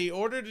City,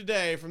 order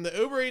today from the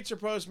Uber Eats or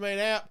Postmate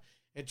app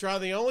and try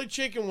the only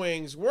chicken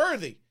wings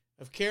worthy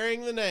of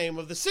carrying the name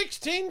of the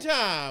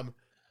 16-time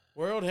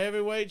World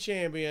Heavyweight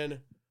Champion.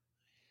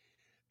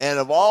 And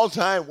of all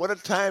time, what a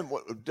time.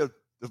 The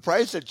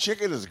price of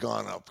chicken has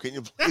gone up. Can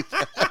you believe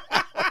that?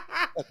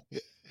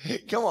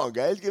 Come on,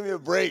 guys, give me a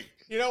break.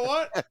 You know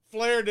what?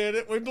 Flair did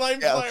it. We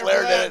blame Flair for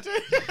that.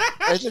 Did it.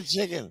 It's a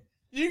chicken.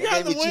 You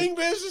got the wing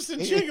business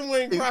and chicken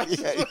wing prices.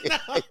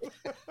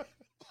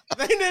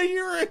 They knew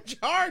you were in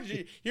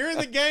charge. You're in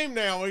the game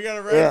now. We got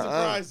to raise the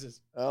prices.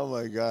 Oh,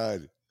 my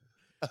God.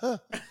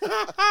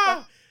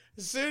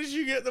 As soon as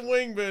you get the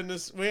wing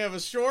business, we have a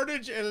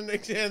shortage and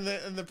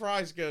the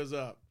price goes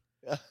up.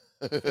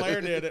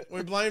 Flair did it.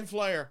 We blame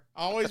Flair.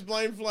 Always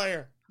blame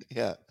Flair.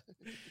 Yeah.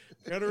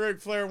 Go to Ric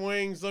Flair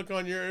Wings. Look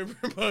on your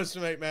Uber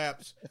Postmate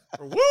maps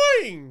for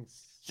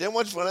wings. See how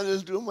much fun it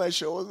is doing my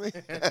show with me?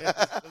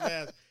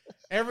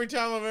 Every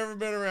time I've ever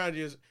been around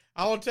you,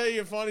 I will tell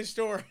you a funny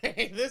story.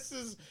 This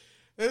is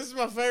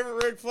my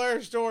favorite Ric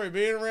Flair story,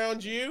 being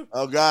around you.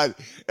 Oh, God.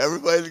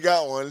 Everybody's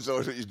got one,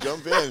 so you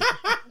jump in.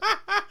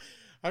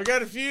 I've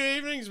got a few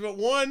evenings, but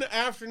one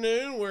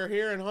afternoon, we're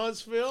here in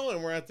Huntsville,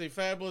 and we're at the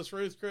fabulous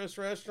Ruth Chris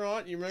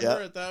restaurant. You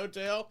remember at the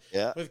hotel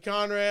with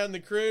Conrad and the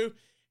crew?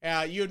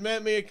 You had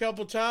met me a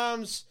couple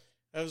times.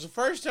 It was the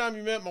first time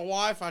you met my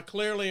wife. I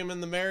clearly am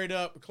in the Married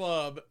Up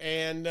Club,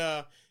 and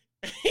well,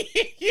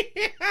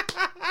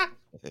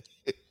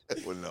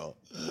 no.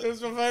 It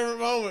was my favorite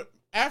moment.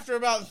 After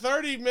about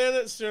 30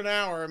 minutes to an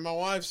hour, and my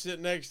wife's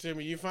sitting next to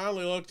me, you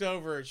finally looked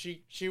over, and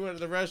she went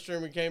to the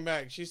restroom and came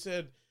back. She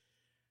said,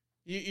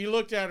 you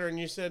looked at her and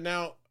you said,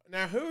 now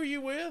who are you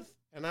with?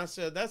 And I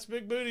said, that's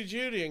Big Booty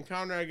Judy. And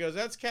Conrad goes,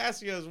 that's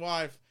Cassio's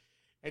wife.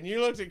 And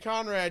you looked at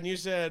Conrad and you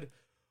said,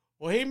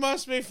 well, he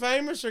must be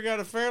famous or got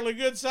a fairly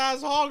good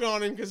sized hog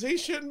on him because he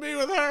shouldn't be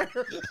with her.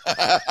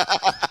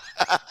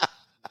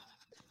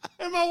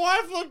 And my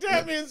wife looked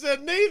at me and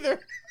said, neither.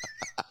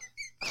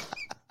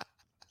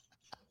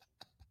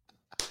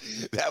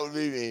 That would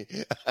be me.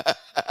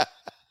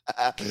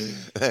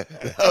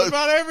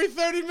 About every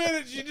 30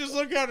 minutes, you just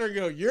look at her and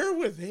go, you're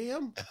with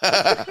him?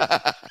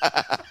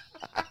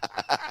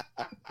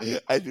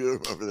 I do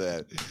remember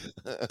that.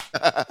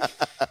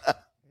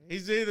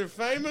 He's either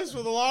famous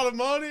with a lot of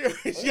money or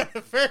he's got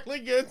a fairly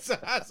good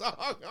size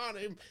hog on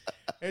him.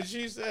 And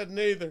she said,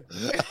 neither.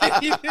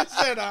 You just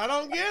said, I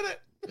don't get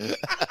it.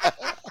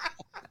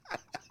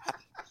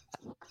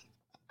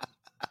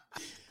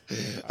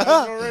 That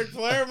was a Ric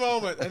Flair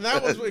moment. And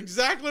that was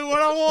exactly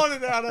what I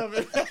wanted out of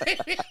it.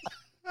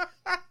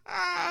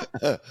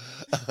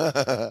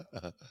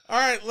 All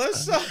right,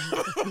 let's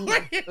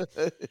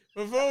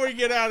before we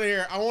get out of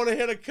here, I want to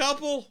hit a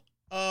couple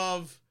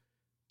of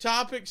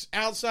topics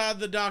outside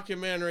the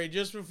documentary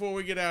just before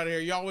we get out of here.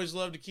 You always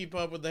love to keep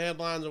up with the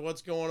headlines of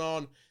what's going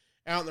on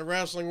out in the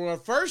wrestling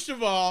world. First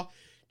of all,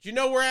 do you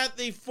know we're at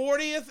the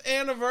 40th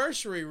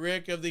anniversary,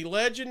 Rick, of the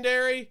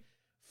legendary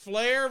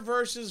Flair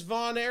versus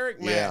Von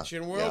Erich match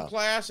in World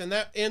Class, and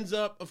that ends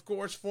up, of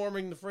course,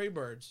 forming the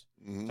Freebirds.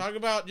 Mm-hmm. Talk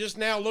about just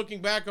now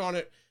looking back on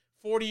it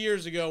 40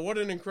 years ago. What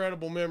an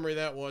incredible memory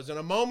that was, and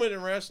a moment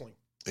in wrestling.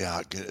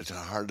 Yeah, it's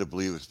hard to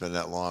believe it's been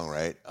that long,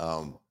 right?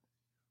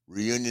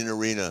 Reunion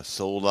Arena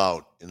sold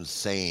out,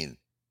 insane,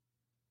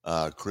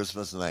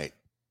 Christmas night.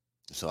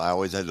 So I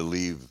always had to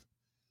leave.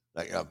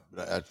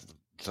 That's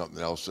something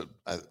else that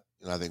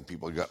I think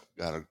people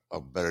got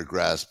a better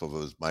grasp of.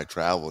 Was my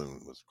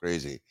traveling was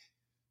crazy.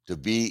 To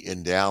be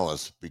in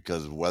Dallas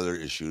because of weather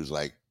issues,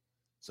 like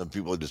some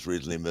people just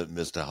recently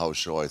missed a house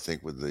show, I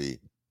think, with the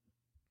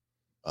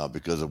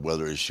because of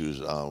weather issues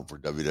for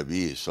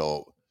WWE.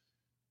 So,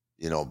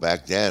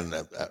 back then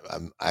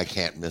I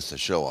can't miss a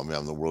show. I mean,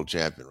 I'm the world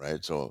champion,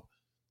 right? So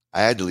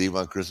I had to leave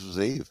on Christmas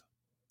Eve.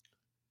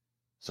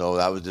 So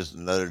that was just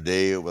another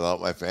day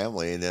without my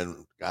family. And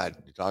then, God,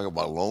 you talk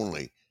about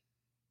lonely.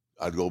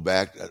 I'd go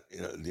back.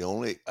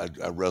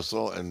 I'd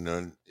wrestle, and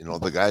then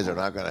the guys are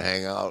not going to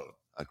hang out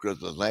on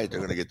Christmas night. They're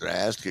going to get their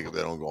ass kicked if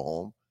they don't go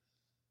home.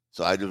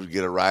 So I just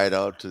get a ride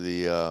out to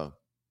the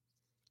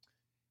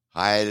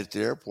Hyatt at the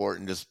airport,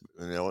 and just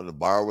the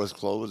bar was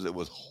closed. It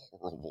was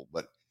horrible,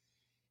 but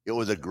it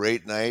was a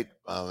great night.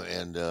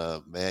 And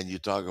man, you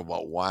talk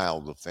about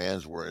wild. The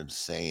fans were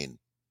insane.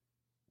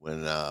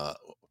 When I'm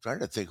trying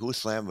to think who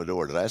slammed the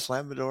door. Did I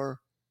slam the door?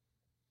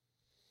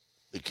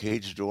 The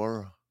cage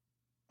door.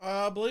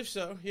 I believe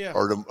so. Yeah.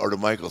 Or the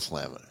Michael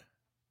slam it.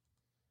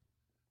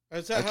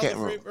 Is that how the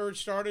Freebird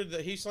started?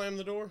 That he slammed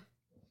the door?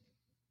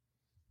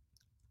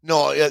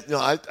 No,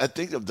 I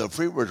think the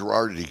Freebirds were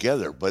already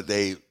together, but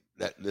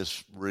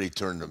this really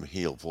turned them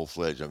heel full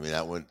fledged. I mean,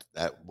 that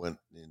went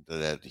into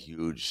that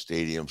huge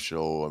stadium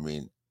show. I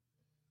mean,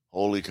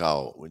 holy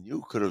cow! When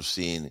you could have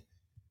seen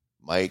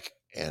Mike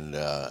and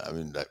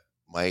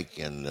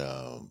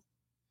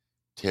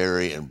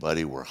Terry and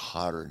Buddy were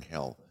hotter than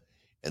hell,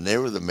 and they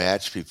were the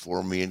match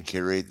before me and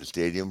Kerry at the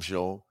stadium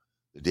show,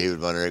 the David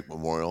Von Erich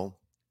Memorial.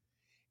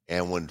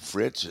 And when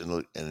Fritz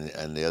and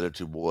the other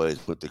two boys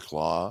put the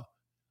claw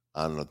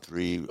on the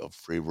three of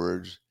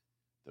Freebirds,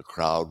 the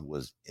crowd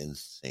was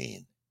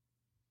insane.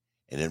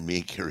 And then me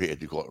and Kerry had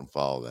to go out and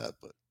follow that.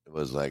 But it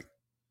was like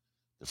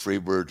the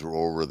Freebirds were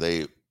over.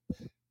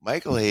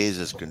 Michael Hayes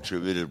has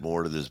contributed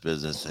more to this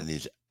business than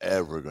he's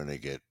ever going to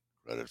get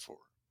credit for.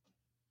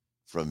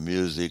 From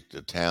music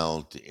to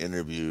talent to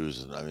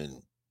interviews. And I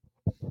mean,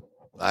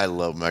 I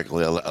love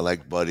Michael. I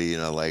like Buddy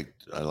and I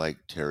like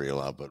Terry a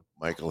lot, but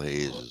Michael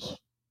Hayes is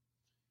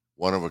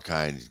one of a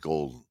kind. He's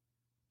golden.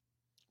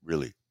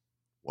 Really.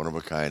 One of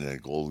a kind and a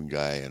golden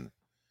guy, and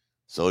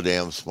so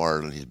damn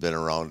smart, and he's been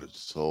around it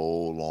so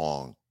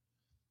long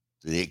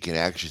that he can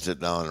actually sit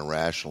down and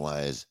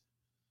rationalize,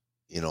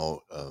 if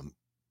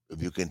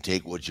you can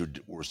take what you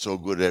were so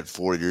good at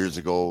 4 years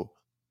ago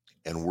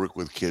and work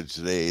with kids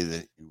today,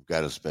 then you've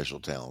got a special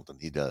talent, and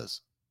he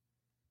does.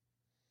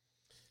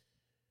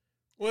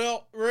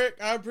 Well, Rick,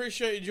 I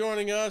appreciate you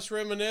joining us,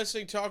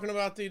 reminiscing, talking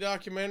about the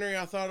documentary.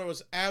 I thought it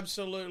was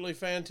absolutely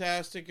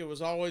fantastic. It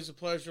was always a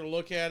pleasure to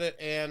look at it,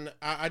 and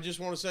I just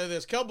want to say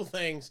this couple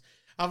things.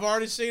 I've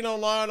already seen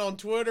online on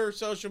Twitter,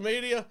 social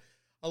media,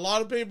 a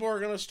lot of people are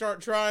going to start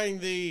trying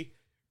the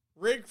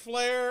Ric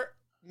Flair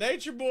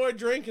Nature Boy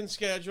drinking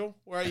schedule,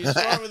 where you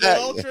start with the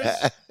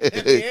Ultras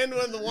and you end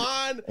with the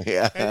wine,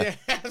 and you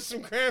have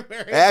some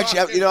cranberry.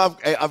 Actually,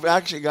 I've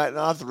actually gotten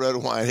off the red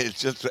wine. It's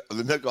just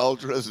the Mick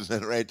Ultras and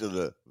then right to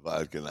the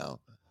vodka now.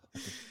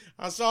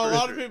 I saw a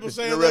lot of people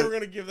saying they were going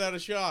to give that a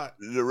shot.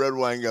 The red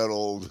wine got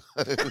old.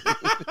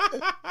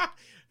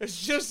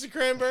 It's just the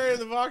cranberry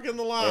and the vodka and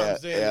the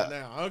limes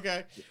now.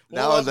 Okay.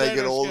 Now as I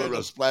get older,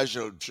 a splash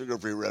of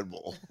sugar-free Red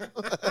Bull.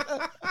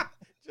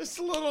 Just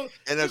a little.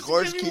 And of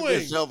course, keep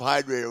yourself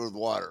hydrated with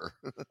water.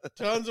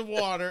 Tons of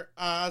water.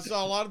 I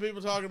saw a lot of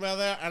people talking about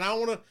that, and I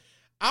want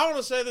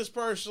to say this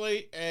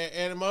personally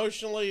and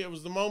emotionally. It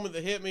was the moment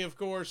that hit me. Of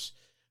course,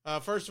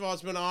 first of all,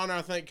 it's been an honor.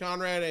 I thank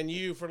Conrad and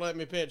you for letting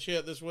me pinch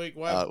hit this week.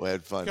 We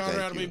had fun.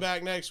 Conrad will be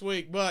back next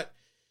week, but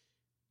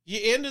you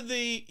ended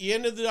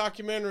the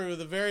documentary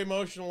with a very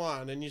emotional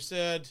line, and you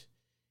said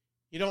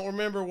you don't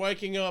remember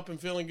waking up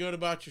and feeling good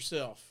about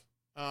yourself.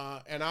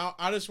 And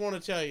I just want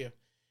to tell you.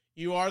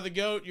 You are the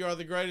GOAT. You are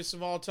the greatest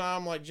of all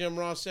time. Like Jim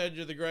Ross said,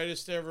 you're the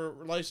greatest to ever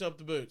lace up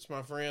the boots,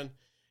 my friend.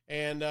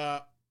 And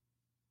I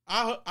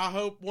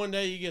hope one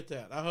day you get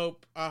that. I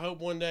hope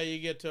one day you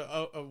get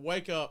to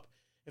wake up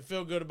and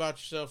feel good about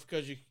yourself,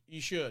 because you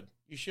should.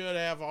 You should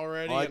have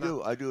already.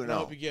 Oh, I do now. I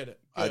hope you get it.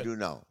 Good. I do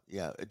now.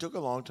 Yeah, it took a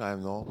long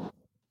time though.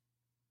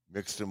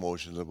 Mixed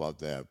emotions about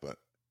that, but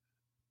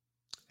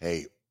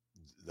hey,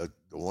 the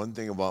one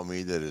thing about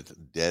me that is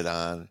dead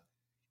on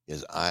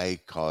is I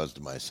caused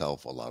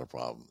myself a lot of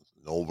problems.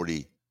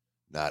 Nobody,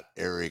 not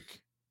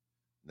Eric,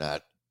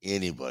 not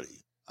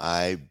anybody.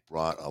 I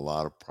brought a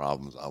lot of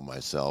problems on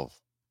myself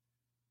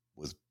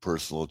with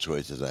personal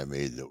choices I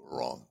made that were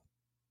wrong.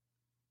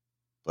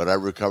 But I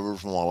recovered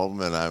from all of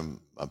them, and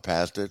I'm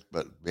past it.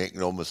 But make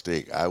no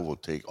mistake, I will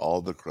take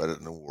all the credit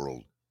in the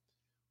world.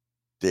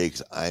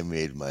 Mistakes I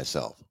made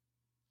myself.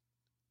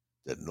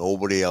 that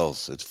nobody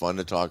else. It's fun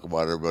to talk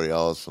about everybody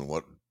else and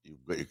what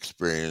you've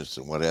experienced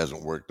and what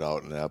hasn't worked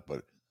out and that,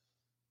 but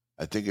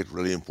I think it's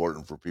really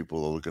important for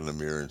people to look in the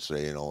mirror and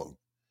say, God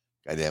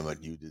damn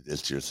it, you did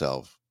this to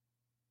yourself.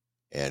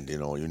 And,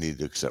 you need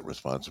to accept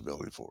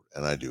responsibility for it.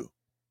 And I do.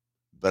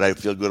 But I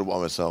feel good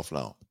about myself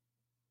now.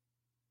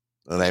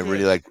 And I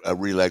really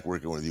like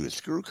working with you.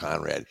 Screw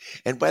Conrad.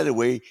 And by the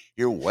way,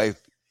 your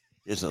wife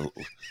is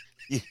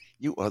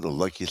you are the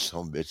luckiest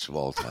son of a bitch of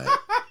all time.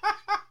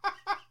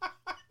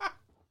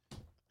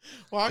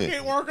 Well, I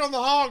can't work on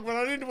the hog, but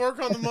I need to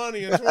work on the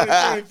money in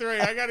 2023.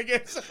 I got to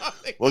get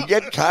something. Well,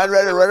 get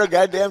Conrad to write a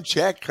goddamn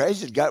check.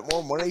 Christ, he's got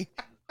more money.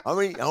 How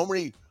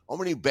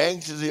many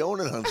banks does he own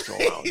in Huntsville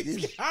now?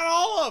 He's got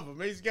all of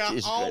them. He's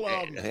got all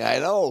of them. I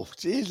know.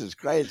 Jesus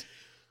Christ.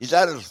 He's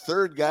on his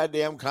third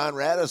goddamn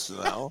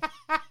Conradison now.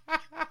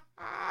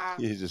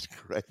 Jesus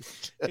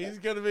Christ. He's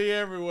going to be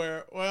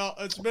everywhere. Well,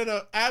 it's been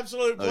an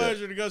absolute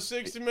pleasure to go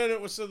 60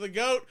 minutes with the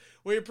GOAT.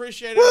 We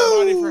appreciate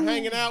everybody for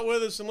hanging out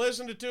with us and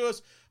listening to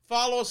us.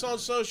 Follow us on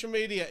social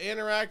media.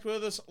 Interact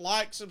with us.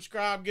 Like,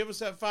 subscribe. Give us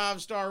that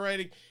 5-star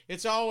rating.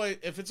 It's always,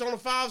 if it's on a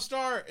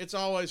 5-star, it's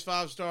always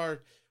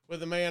 5-star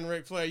with the man,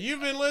 Ric Flair.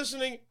 You've been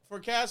listening for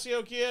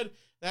Casio Kid.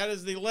 That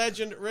is the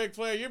legend, Ric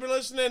Flair. You've been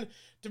listening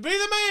to Be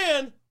the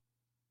Man.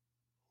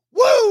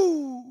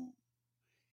 Woo!